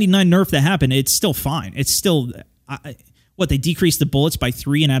R99 nerf that happened, it's still fine. It's still they decreased the bullets by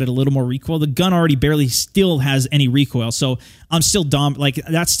 3 and added a little more recoil. The gun already barely still has any recoil, so I'm still dumb. Like,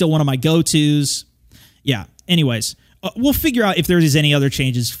 that's still one of my go-tos. Yeah. Anyways, we'll figure out if there is any other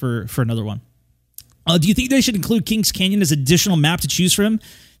changes for another one. Do you think they should include Kings Canyon as additional map to choose from?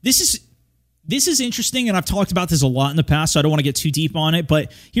 This is interesting, and I've talked about this a lot in the past, so I don't want to get too deep on it,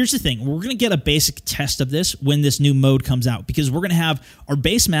 but here's the thing. We're going to get a basic test of this when this new mode comes out, because we're going to have our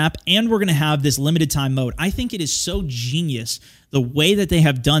base map, and we're going to have this limited time mode. I think it is so genius the way that they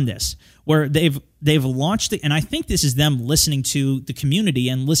have done this, where they've launched it, and I think this is them listening to the community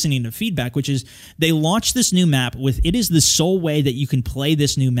and listening to feedback, which is they launched this new map with, it is the sole way that you can play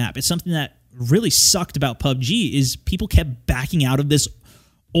this new map. It's something that really sucked about PUBG is people kept backing out of this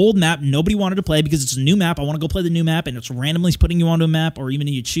old map nobody wanted to play because it's a new map. I want to go play the new map, and it's randomly putting you onto a map, or even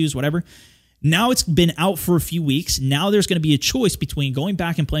you choose whatever. Now it's been out for a few weeks. Now there's going to be a choice between going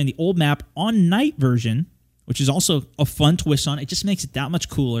back and playing the old map on night version, which is also a fun twist on it. It just makes it that much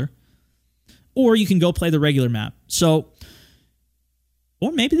cooler. Or you can go play the regular map.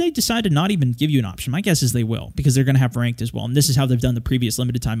 Or maybe they decide to not even give you an option. My guess is they will, because they're going to have ranked as well. And this is how they've done the previous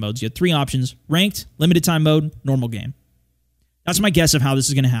limited time modes. You had 3 options: ranked, limited time mode, normal game. That's my guess of how this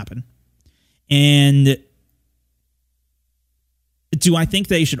is going to happen. And do I think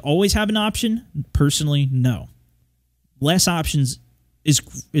they should always have an option? Personally, no. Less options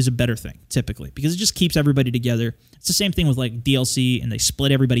is a better thing, typically, because it just keeps everybody together. It's the same thing with like DLC, and they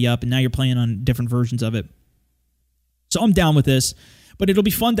split everybody up, and now you're playing on different versions of it. So I'm down with this, but it'll be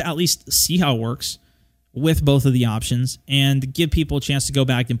fun to at least see how it works with both of the options and give people a chance to go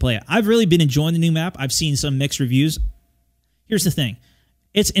back and play it. I've really been enjoying the new map. I've seen some mixed reviews. Here's the thing.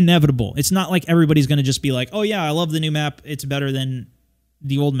 It's inevitable. It's not like everybody's going to just be like, oh yeah, I love the new map. It's better than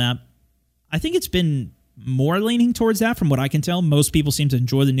the old map. I think it's been more leaning towards that from what I can tell. Most people seem to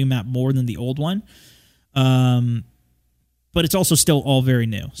enjoy the new map more than the old one. But it's also still all very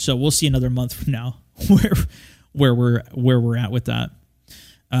new. So we'll see another month from now where we're at with that.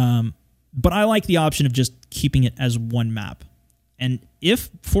 But I like the option of just keeping it as one map. And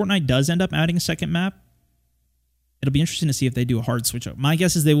if Fortnite does end up adding a second map, it'll be interesting to see if they do a hard switch up. My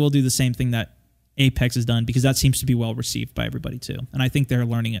guess is they will do the same thing that Apex has done, because that seems to be well received by everybody too. And I think they're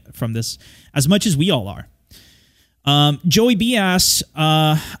learning it from this as much as we all are. Joey B asks,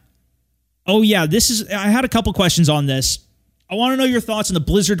 oh yeah, I had a couple questions on this. I want to know your thoughts on the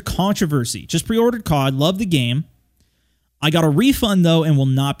Blizzard controversy. Just pre-ordered COD, love the game. I got a refund though and will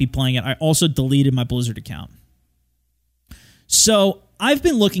not be playing it. I also deleted my Blizzard account. So I've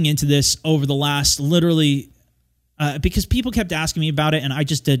been looking into this over the last literally because people kept asking me about it, and I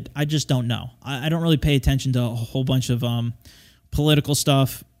just don't know. I don't really pay attention to a whole bunch of political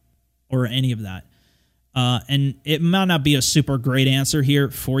stuff or any of that. And it might not be a super great answer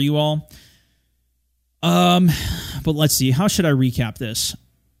here for you all. But let's see. How should I recap this?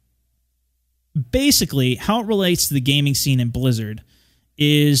 Basically, how it relates to the gaming scene in Blizzard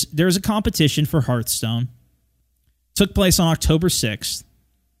is there's a competition for Hearthstone. Took place on October 6th.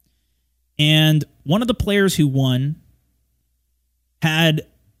 And one of the players who won had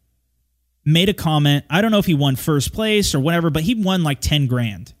made a comment. I don't know if he won first place or whatever, but he won like 10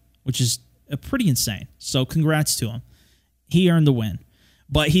 grand, which is pretty insane. So congrats to him. He earned the win.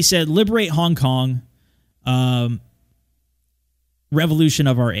 But he said, liberate Hong Kong, revolution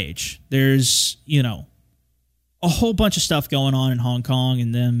of our age. There's, a whole bunch of stuff going on in Hong Kong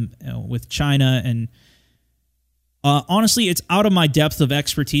and them with China. And honestly, it's out of my depth of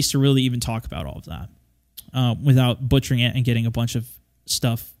expertise to really even talk about all of that without butchering it and getting a bunch of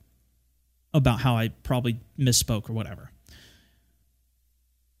stuff about how I probably misspoke or whatever.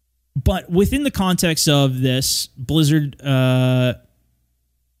 But within the context of this, Blizzard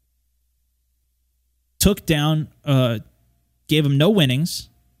took down, gave him no winnings,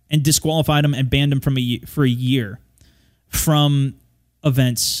 and disqualified him and banned him for a year from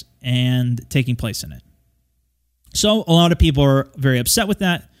events and taking place in it. So a lot of people are very upset with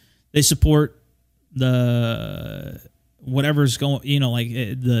that. They support the whatever's going,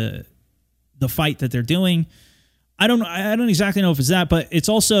 the fight that they're doing. I don't exactly know if it's that, but it's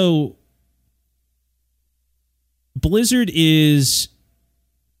also Blizzard is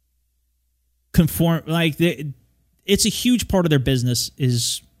it's a huge part of their business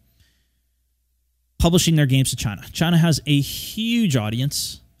is publishing their games to China. China has a huge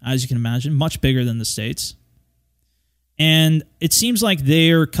audience, as you can imagine, much bigger than the States. And it seems like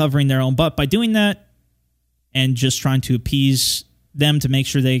they're covering their own butt by doing that and just trying to appease them to make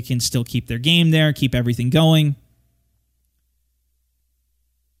sure they can still keep their game there, keep everything going.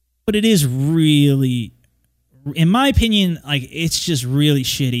 But it is really, in my opinion, it's just really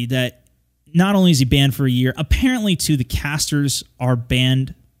shitty that not only is he banned for a year, apparently too, the casters are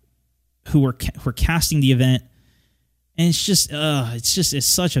banned who are casting the event. And it's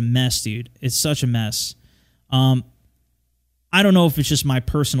such a mess, dude. It's such a mess. I don't know if it's just my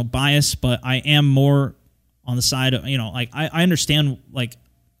personal bias, but I am more on the side of, I understand,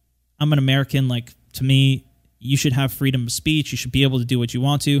 I'm an American, to me, you should have freedom of speech. You should be able to do what you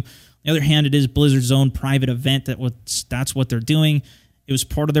want to. On the other hand, it is Blizzard's own private event that's what they're doing. It was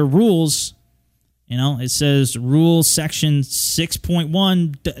part of their rules. It says rule section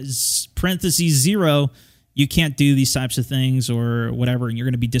 6.1 parentheses 0. You can't do these types of things or whatever, and you're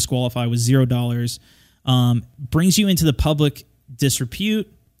going to be disqualified with $0. Brings you into the public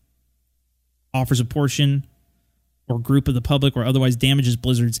disrepute, offers a portion or group of the public, or otherwise damages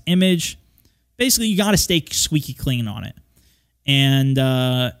Blizzard's image. Basically, you got to stay squeaky clean on it. And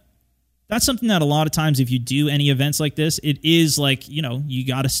that's something that a lot of times if you do any events like this, it is you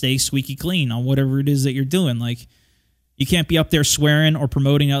got to stay squeaky clean on whatever it is that you're doing. You can't be up there swearing or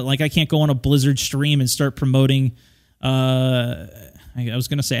promoting. I can't go on a Blizzard stream and start promoting I was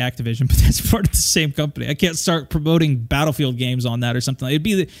going to say Activision, but that's part of the same company. I can't start promoting Battlefield games on that or something.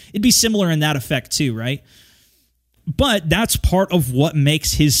 It'd be similar in that effect too, right? But that's part of what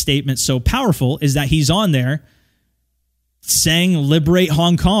makes his statement so powerful, is that he's on there saying liberate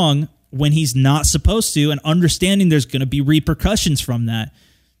Hong Kong when he's not supposed to, and understanding there's going to be repercussions from that.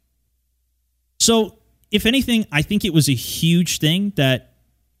 So, if anything, I think it was a huge thing that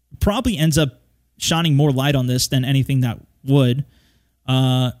probably ends up shining more light on this than anything that would.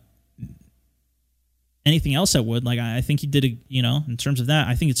 Anything else that would. I think he did in terms of that,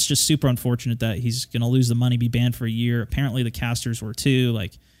 I think it's just super unfortunate that he's going to lose the money, be banned for a year. Apparently the casters were too.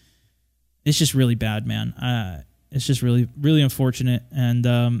 It's just really bad, man. It's just really, really unfortunate. And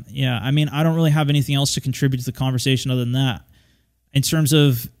I don't really have anything else to contribute to the conversation other than that. In terms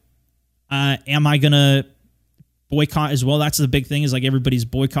of, am I going to boycott as well? That's the big thing, is everybody's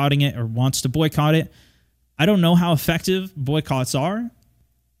boycotting it or wants to boycott it. I don't know how effective boycotts are.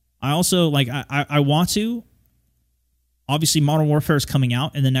 I also, I want to. Obviously, Modern Warfare is coming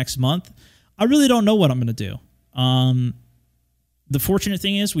out in the next month. I really don't know what I'm going to do. the fortunate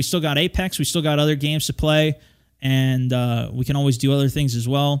thing is we still got Apex, we still got other games to play, and we can always do other things as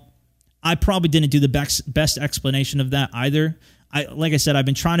well. I probably didn't do the best explanation of that either. Like I said, I've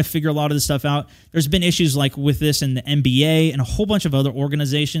been trying to figure a lot of this stuff out. There's been issues like with this in the NBA and a whole bunch of other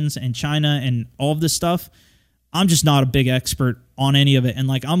organizations in China and all of this stuff. I'm just not a big expert on any of it, and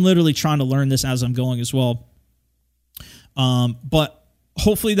like I'm literally trying to learn this as I'm going as well. But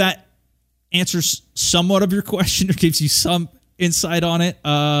hopefully that answers somewhat of your question or gives you some insight on it.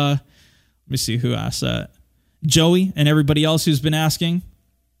 Let me see who asked that. Joey and everybody else who's been asking.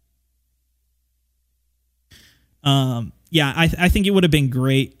 Yeah, I think it would have been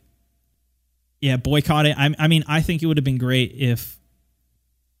great. Yeah, boycott it. I mean, I think it would have been great if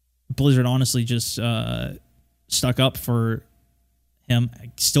Blizzard honestly just stuck up for him,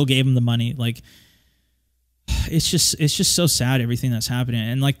 still gave him the money. Like, it's just so sad, everything that's happening.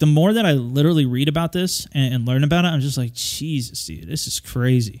 And like the more that I literally read about this and learn about it, I'm just like, Jesus, dude, this is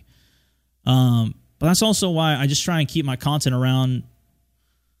crazy. But that's also why I just try and keep my content around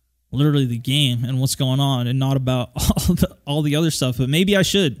literally the game and what's going on, and not about all the other stuff. But maybe I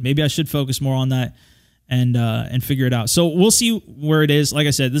should focus more on that and figure it out. So we'll see where it is. Like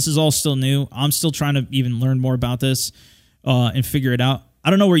I said, this is all still new. I'm still trying to even learn more about this and figure it out. I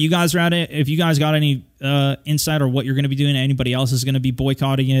don't know where you guys are at it. If you guys got any insight or what you're going to be doing, anybody else is going to be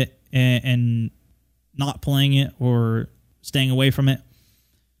boycotting it and not playing it or staying away from it.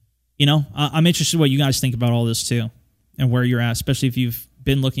 You know, I'm interested in what you guys think about all this too, and where you're at, especially if you've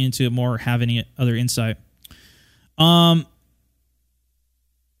been looking into it more or have any other insight.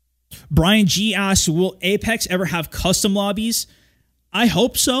 Brian G asks, will Apex ever have custom lobbies? I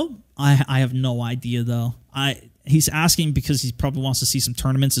hope so. I have no idea though. He's asking because he probably wants to see some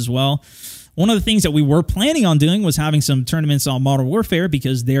tournaments as well. One of the things that we were planning on doing was having some tournaments on Modern Warfare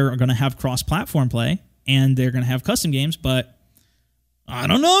because they're going to have cross-platform play and they're going to have custom games, but I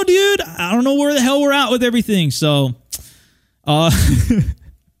don't know, dude. I don't know where the hell we're at with everything. So, honestly,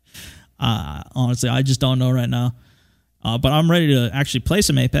 I just don't know right now. But I'm ready to actually play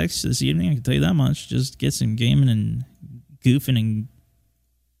some Apex this evening. I can tell you that much. Just get some gaming and goofing and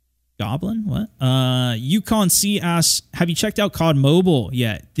goblin. What? Yukon C asks, have you checked out COD Mobile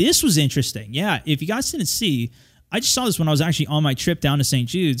yet? This was interesting. Yeah, if you guys didn't see, I just saw this when I was actually on my trip down to St.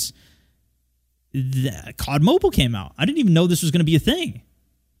 Jude's. The COD Mobile came out. I didn't even know this was going to be a thing.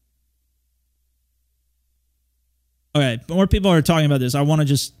 Okay, more people are talking about this. I want to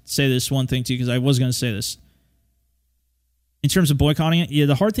just say this one thing too, because I was going to say this. In terms of boycotting it, yeah,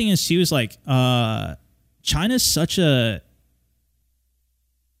 the hard thing is too is like China's such a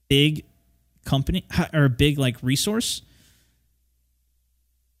big company or a big like resource.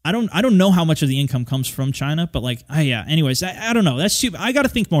 I don't know how much of the income comes from China, but like, yeah. Anyways, I don't know. That's too. I got to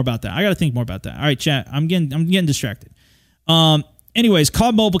think more about that. All right, chat. I'm getting distracted. Anyways,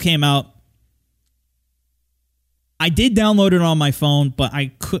 COD Mobile came out. I did download it on my phone, but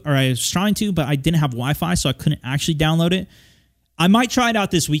I was trying to, but I didn't have Wi-Fi, so I couldn't actually download it. I might try it out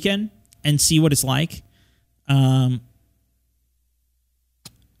this weekend and see what it's like. But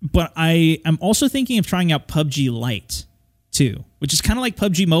I am also thinking of trying out PUBG Lite too, which is kind of like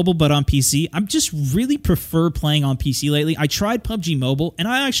PUBG Mobile, but on PC. I just really prefer playing on PC lately. I tried PUBG Mobile, and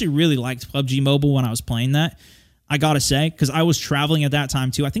I actually really liked PUBG Mobile when I was playing that. I gotta say, because I was traveling at that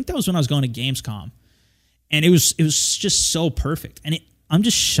time too. I think that was when I was going to Gamescom, and it was just so perfect. And I'm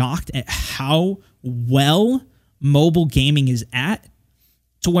just shocked at how well mobile gaming is at,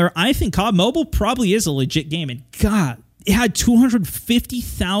 to where I think COD Mobile probably is a legit game. And God, it had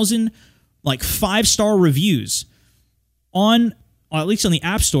 250,000 like 5-star reviews on, or at least on the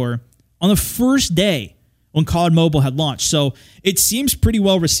App Store, on the first day when COD Mobile had launched. So it seems pretty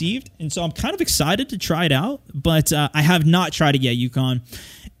well received, and so I'm kind of excited to try it out, but I have not tried it yet, Yukon.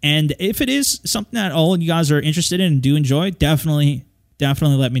 And if it is something that all of you guys are interested in and do enjoy, definitely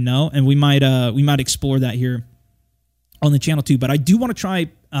let me know, and we might explore that here on the channel too. But I do want to try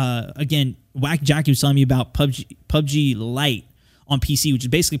again. Wack Jackie was telling me about PUBG Lite on PC, which is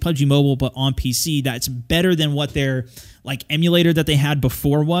basically PUBG Mobile but on PC. That's better than what their like emulator that they had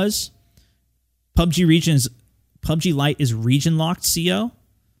before was. PUBG Lite is region locked CO.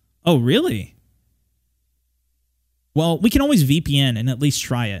 Oh, really? Well, we can always VPN and at least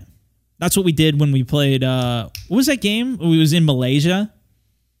try it. That's what we did when we played. What was that game? We was in Malaysia.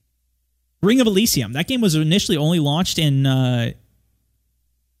 Ring of Elysium. That game was initially only launched in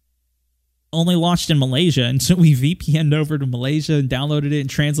Malaysia, and so we VPN'd over to Malaysia and downloaded it and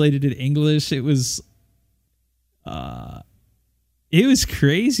translated it in English. It was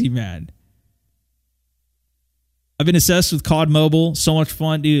crazy, man. I've been obsessed with COD Mobile. So much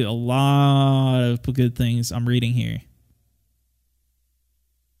fun, dude. A lot of good things I'm reading here.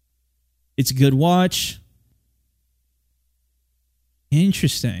 It's a good watch.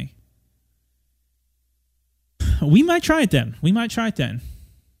 Interesting. We might try it then.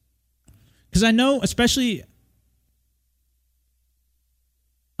 Because I know, especially,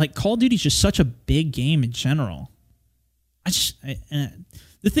 like, Call of Duty is just such a big game in general. The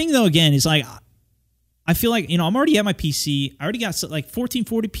thing, though, again, is, like, I feel like, I'm already at my PC. I already got, like,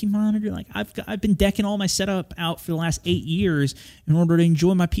 1440p monitor. Like, I've been decking all my setup out for the last 8 years in order to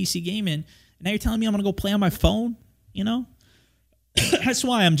enjoy my PC gaming. And now you're telling me I'm going to go play on my phone, That's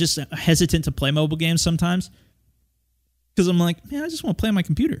why I'm just hesitant to play mobile games sometimes. Because I'm like, man, I just want to play on my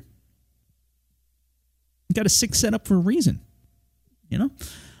computer. Got a 6 set up for a reason,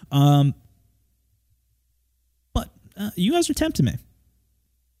 But you guys are tempting me.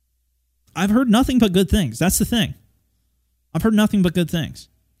 I've heard nothing but good things. That's the thing. I've heard nothing but good things.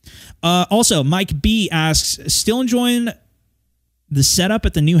 Also, Mike B asks, still enjoying the setup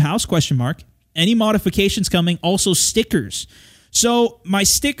at the new house? ? Any modifications coming? Also, stickers. So my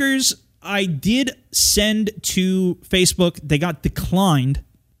stickers, I did send to Facebook. They got declined.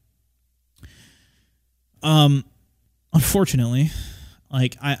 Unfortunately,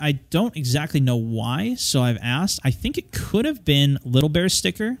 like I don't exactly know why, so I've asked. I think it could have been Little Bear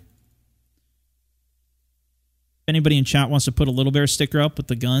sticker. If anybody in chat wants to put a Little Bear sticker up with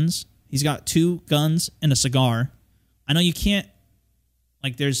the guns, he's got 2 guns and a cigar. I know you can't,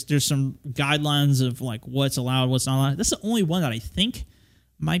 like, there's some guidelines of, like, what's allowed, what's not allowed. That's the only one that I think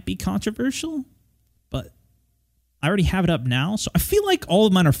might be controversial, but I already have it up now, so I feel like all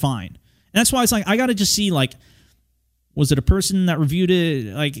of mine are fine. And that's why it's like, I got to just see, like, was it a person that reviewed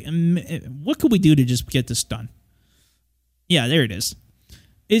it? Like, what could we do to just get this done? Yeah, there it is.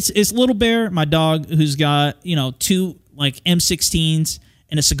 It's Little Bear, my dog, who's got, 2, like, M16s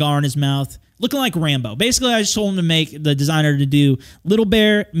and a cigar in his mouth, looking like Rambo. Basically, I just told him to make the designer to do Little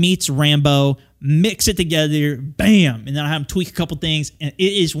Bear meets Rambo, mix it together, bam, and then I have him tweak a couple things, and it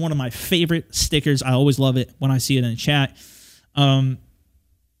is one of my favorite stickers. I always love it when I see it in the chat. All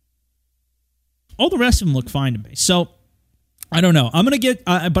the rest of them look fine to me. So, I don't know. I'm going to get,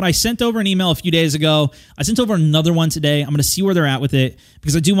 but I sent over an email a few days ago. I sent over another one today. I'm going to see where they're at with it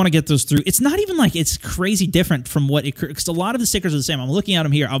because I do want to get those through. It's not even like it's crazy different from what it, because a lot of the stickers are the same. I'm looking at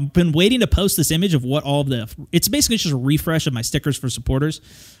them here. I've been waiting to post this image of what all of the, it's basically just a refresh of my stickers for supporters.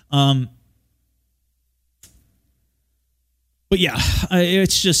 But yeah,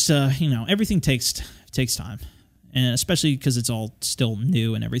 it's just, everything takes time. And especially because it's all still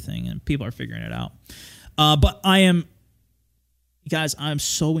new and everything and people are figuring it out. But guys, I'm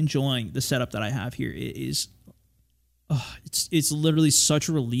so enjoying the setup that I have here. It is, it's literally such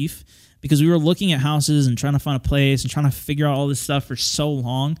a relief because we were looking at houses and trying to find a place and trying to figure out all this stuff for so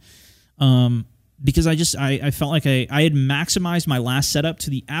long. Because I felt like I had maximized my last setup to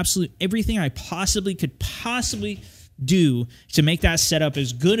the absolute everything I could possibly do to make that setup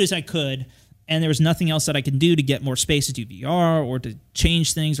as good as I could. And there was nothing else that I could do to get more space to do VR or to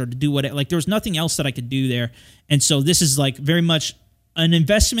change things or to do what, like, there was nothing else that I could do there. And so this is like very much an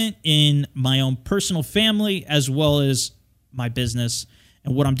investment in my own personal family as well as my business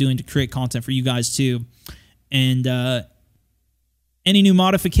and what I'm doing to create content for you guys too. And any new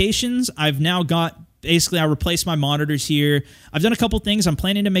modifications, I've now got, basically I replaced my monitors here. I've done a couple things. I'm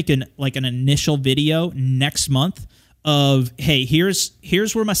planning to make an initial video next month of, hey, here's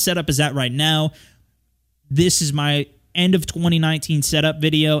where my setup is at right now. This is my end of 2019 setup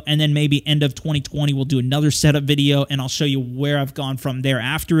video, and then maybe end of 2020 we'll do another setup video, and I'll show you where I've gone from there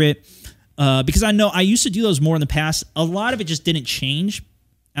after it. Because I know I used to do those more in the past. A lot of it just didn't change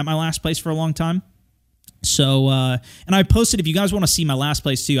at my last place for a long time. So, and I posted, if you guys want to see my last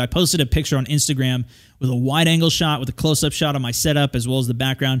place too, I posted a picture on Instagram with a wide angle shot with a close-up shot of my setup as well as the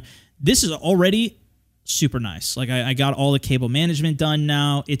background. This is already super nice. Like, I got all the cable management done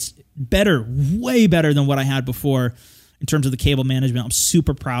now. It's better, way better than what I had before in terms of the cable management. I'm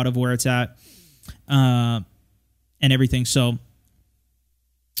super proud of where it's at and everything. So,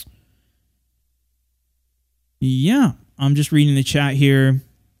 yeah, I'm just reading the chat here.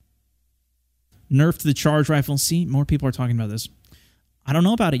 Nerf to the charge rifle. See, more people are talking about this. I don't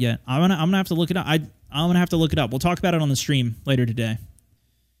know about it yet. I'm gonna have to look it up. I'm gonna have to look it up. We'll talk about it on the stream later today.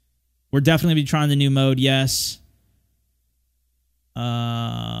 We're definitely be trying the new mode, yes.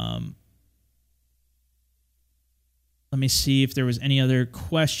 Let me see if there was any other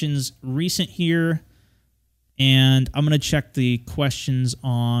questions recent here. And I'm going to check the questions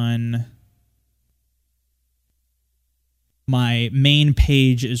on my main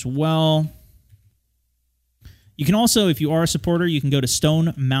page as well. You can also, if you are a supporter, you can go to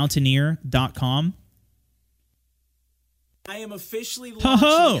stonemountaineer.com. I am officially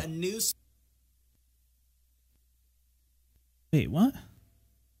launching a new... Wait, what?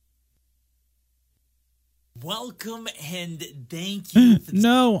 Welcome and thank you.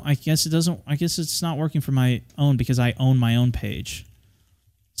 No, I guess it doesn't. I guess it's not working for my own because I own my own page.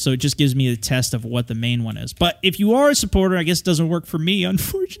 So it just gives me a test of what the main one is. But if you are a supporter, I guess it doesn't work for me,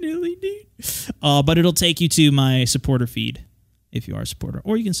 unfortunately, dude. But it'll take you to my supporter feed if you are a supporter.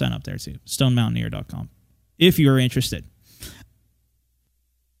 Or you can sign up there too. StoneMountaineer.com if you're interested.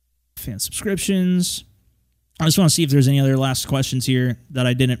 Fan subscriptions. I just want to see if there's any other last questions here that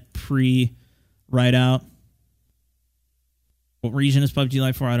I didn't write out. What region is PUBG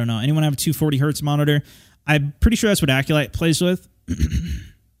Lite for? I don't know. Anyone have a 240 hertz monitor? I'm pretty sure that's what Aculite plays with.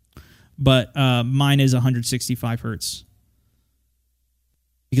 But mine is 165 hertz.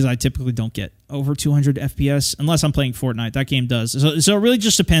 Because I typically don't get over 200 FPS unless I'm playing Fortnite. That game does. So it really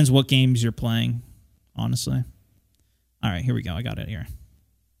just depends what games you're playing, honestly. All right, here we go. I got it here.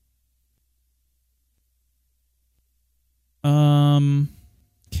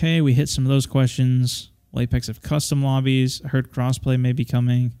 Okay, we hit some of those questions. Will Apex have custom lobbies? I heard crossplay may be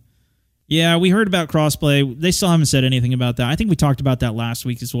coming. Yeah, we heard about crossplay. They still haven't said anything about that. I think we talked about that last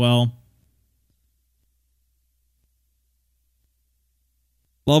week as well.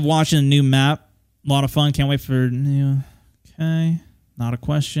 Love watching the new map. A lot of fun. Can't wait for new. Okay, not a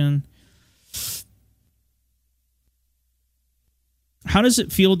question. How does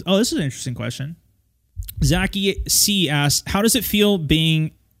it feel? Oh, this is an interesting question. Zachy C asked, how does it feel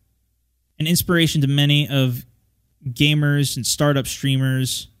being an inspiration to many of gamers and startup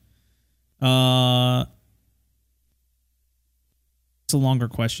streamers? It's a longer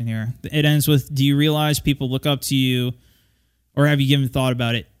question here. It ends with, do you realize people look up to you, or have you given thought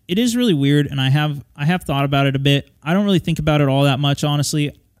about it? It is really weird, and I have thought about it a bit. I don't really think about it all that much,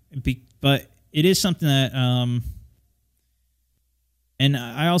 honestly, but it is something that... And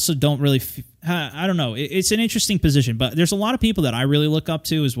I also don't really... I don't know. It's an interesting position, but there's a lot of people that I really look up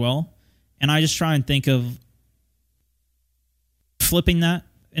to as well, and I just try and think of flipping that,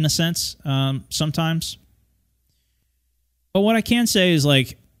 in a sense, sometimes. But what I can say is,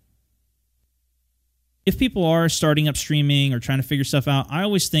 like, if people are starting up streaming or trying to figure stuff out, I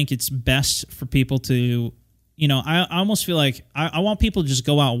always think it's best for people to... You know, I almost feel like I want people to just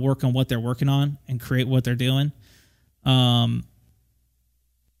go out and work on what they're working on and create what they're doing.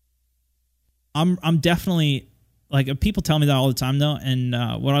 I'm definitely, like, people tell me that all the time, though, and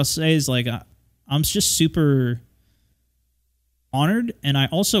what I'll say is, like, I'm just super honored, and I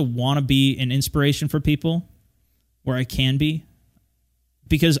also want to be an inspiration for people where I can be,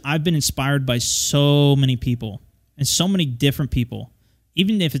 because I've been inspired by so many people, and so many different people,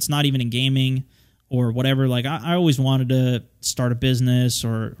 even if it's not even in gaming or whatever. Like, I always wanted to start a business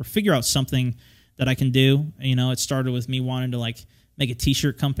or figure out something that I can do. You know, it started with me wanting to, like, make a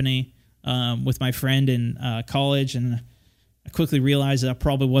t-shirt company with my friend in college, and I quickly realized that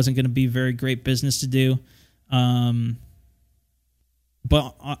probably wasn't going to be a very great business to do.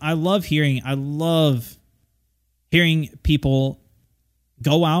 But I love hearing people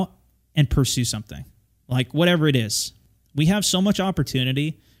go out and pursue something, like whatever it is. We have so much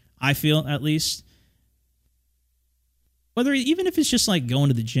opportunity, I feel, at least. Whether, even if it's just like going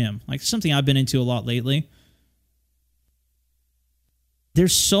to the gym, like something I've been into a lot lately.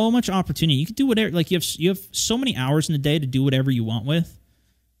 There's so much opportunity. You can do whatever. Like, you have so many hours in the day to do whatever you want with.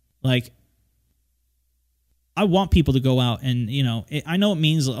 Like, I want people to go out and, you know, I know it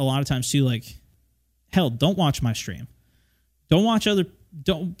means a lot of times too, like, hell, don't watch my stream. Don't watch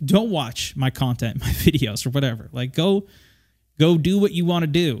don't watch my content, my videos or whatever. Like, go do what you want to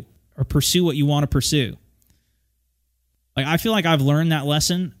do or pursue what you want to pursue. Like, I feel like I've learned that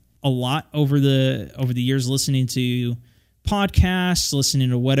lesson a lot over the years, listening to podcasts, listening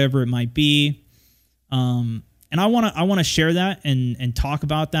to whatever it might be, and I want to share that and talk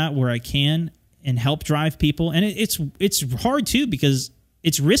about that where I can and help drive people. And it's hard too, because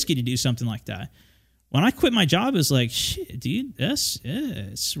it's risky to do something like that. When I quit my job, it's like, shit, dude,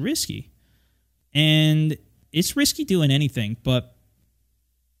 it's risky, and it's risky doing anything. But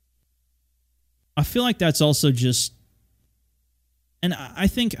I feel like that's also just, and I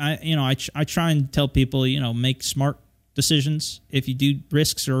think I try and tell people, you know, make smart decisions if you do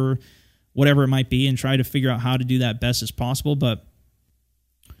risks or whatever it might be, and try to figure out how to do that best as possible. But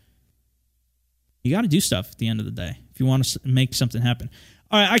you got to do stuff at the end of the day if you want to make something happen.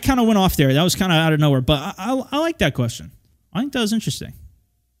 All right, I kind of went off there. That was kind of out of nowhere, but I like that question. I think that was interesting.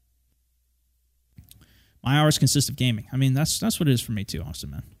 My hours consist of gaming. I mean, that's what it is for me too,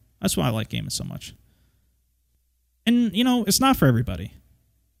 Austin, man. That's why I like gaming so much. And, you know, it's not for everybody.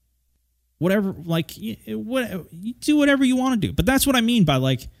 Whatever, like, you do whatever you want to do. But that's what I mean by,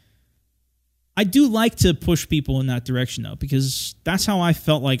 like, I do like to push people in that direction, though, because that's how I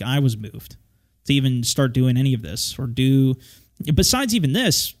felt like I was moved to even start doing any of this or do, besides even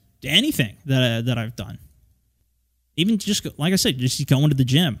this, anything that I've done. Even just, like I said, just going to the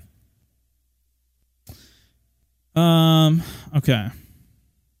gym. Okay.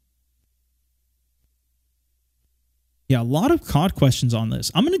 Yeah, a lot of COD questions on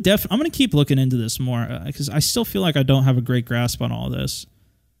this. I'm gonna keep looking into this more because I still feel like I don't have a great grasp on all of this.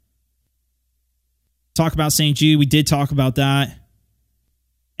 Talk about St. Jude. We did talk about that.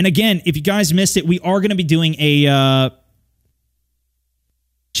 And again, if you guys missed it, we are going to be doing a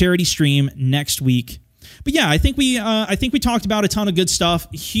charity stream next week. But yeah, I think we talked about a ton of good stuff.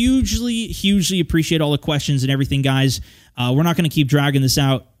 Hugely appreciate all the questions and everything, guys. We're not going to keep dragging this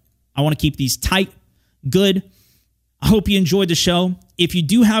out. I want to keep these tight, good. I hope you enjoyed the show. If you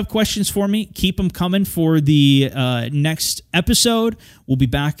do have questions for me, keep them coming for the next episode. We'll be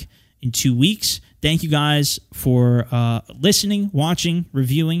back in 2 weeks. Thank you guys for listening, watching,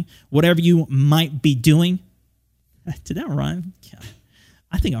 reviewing, whatever you might be doing. Did that rhyme? Yeah.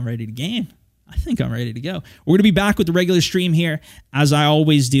 I think I'm ready to game. I think I'm ready to go. We're going to be back with the regular stream here, as I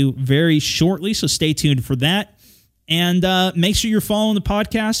always do, very shortly, so stay tuned for that. And make sure you're following the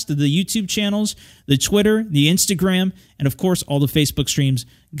podcast, the YouTube channels, the Twitter, the Instagram, and, of course, all the Facebook streams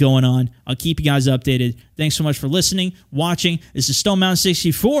going on. I'll keep you guys updated. Thanks so much for listening, watching. This is Stone Mountain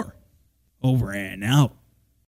 64. Over and out.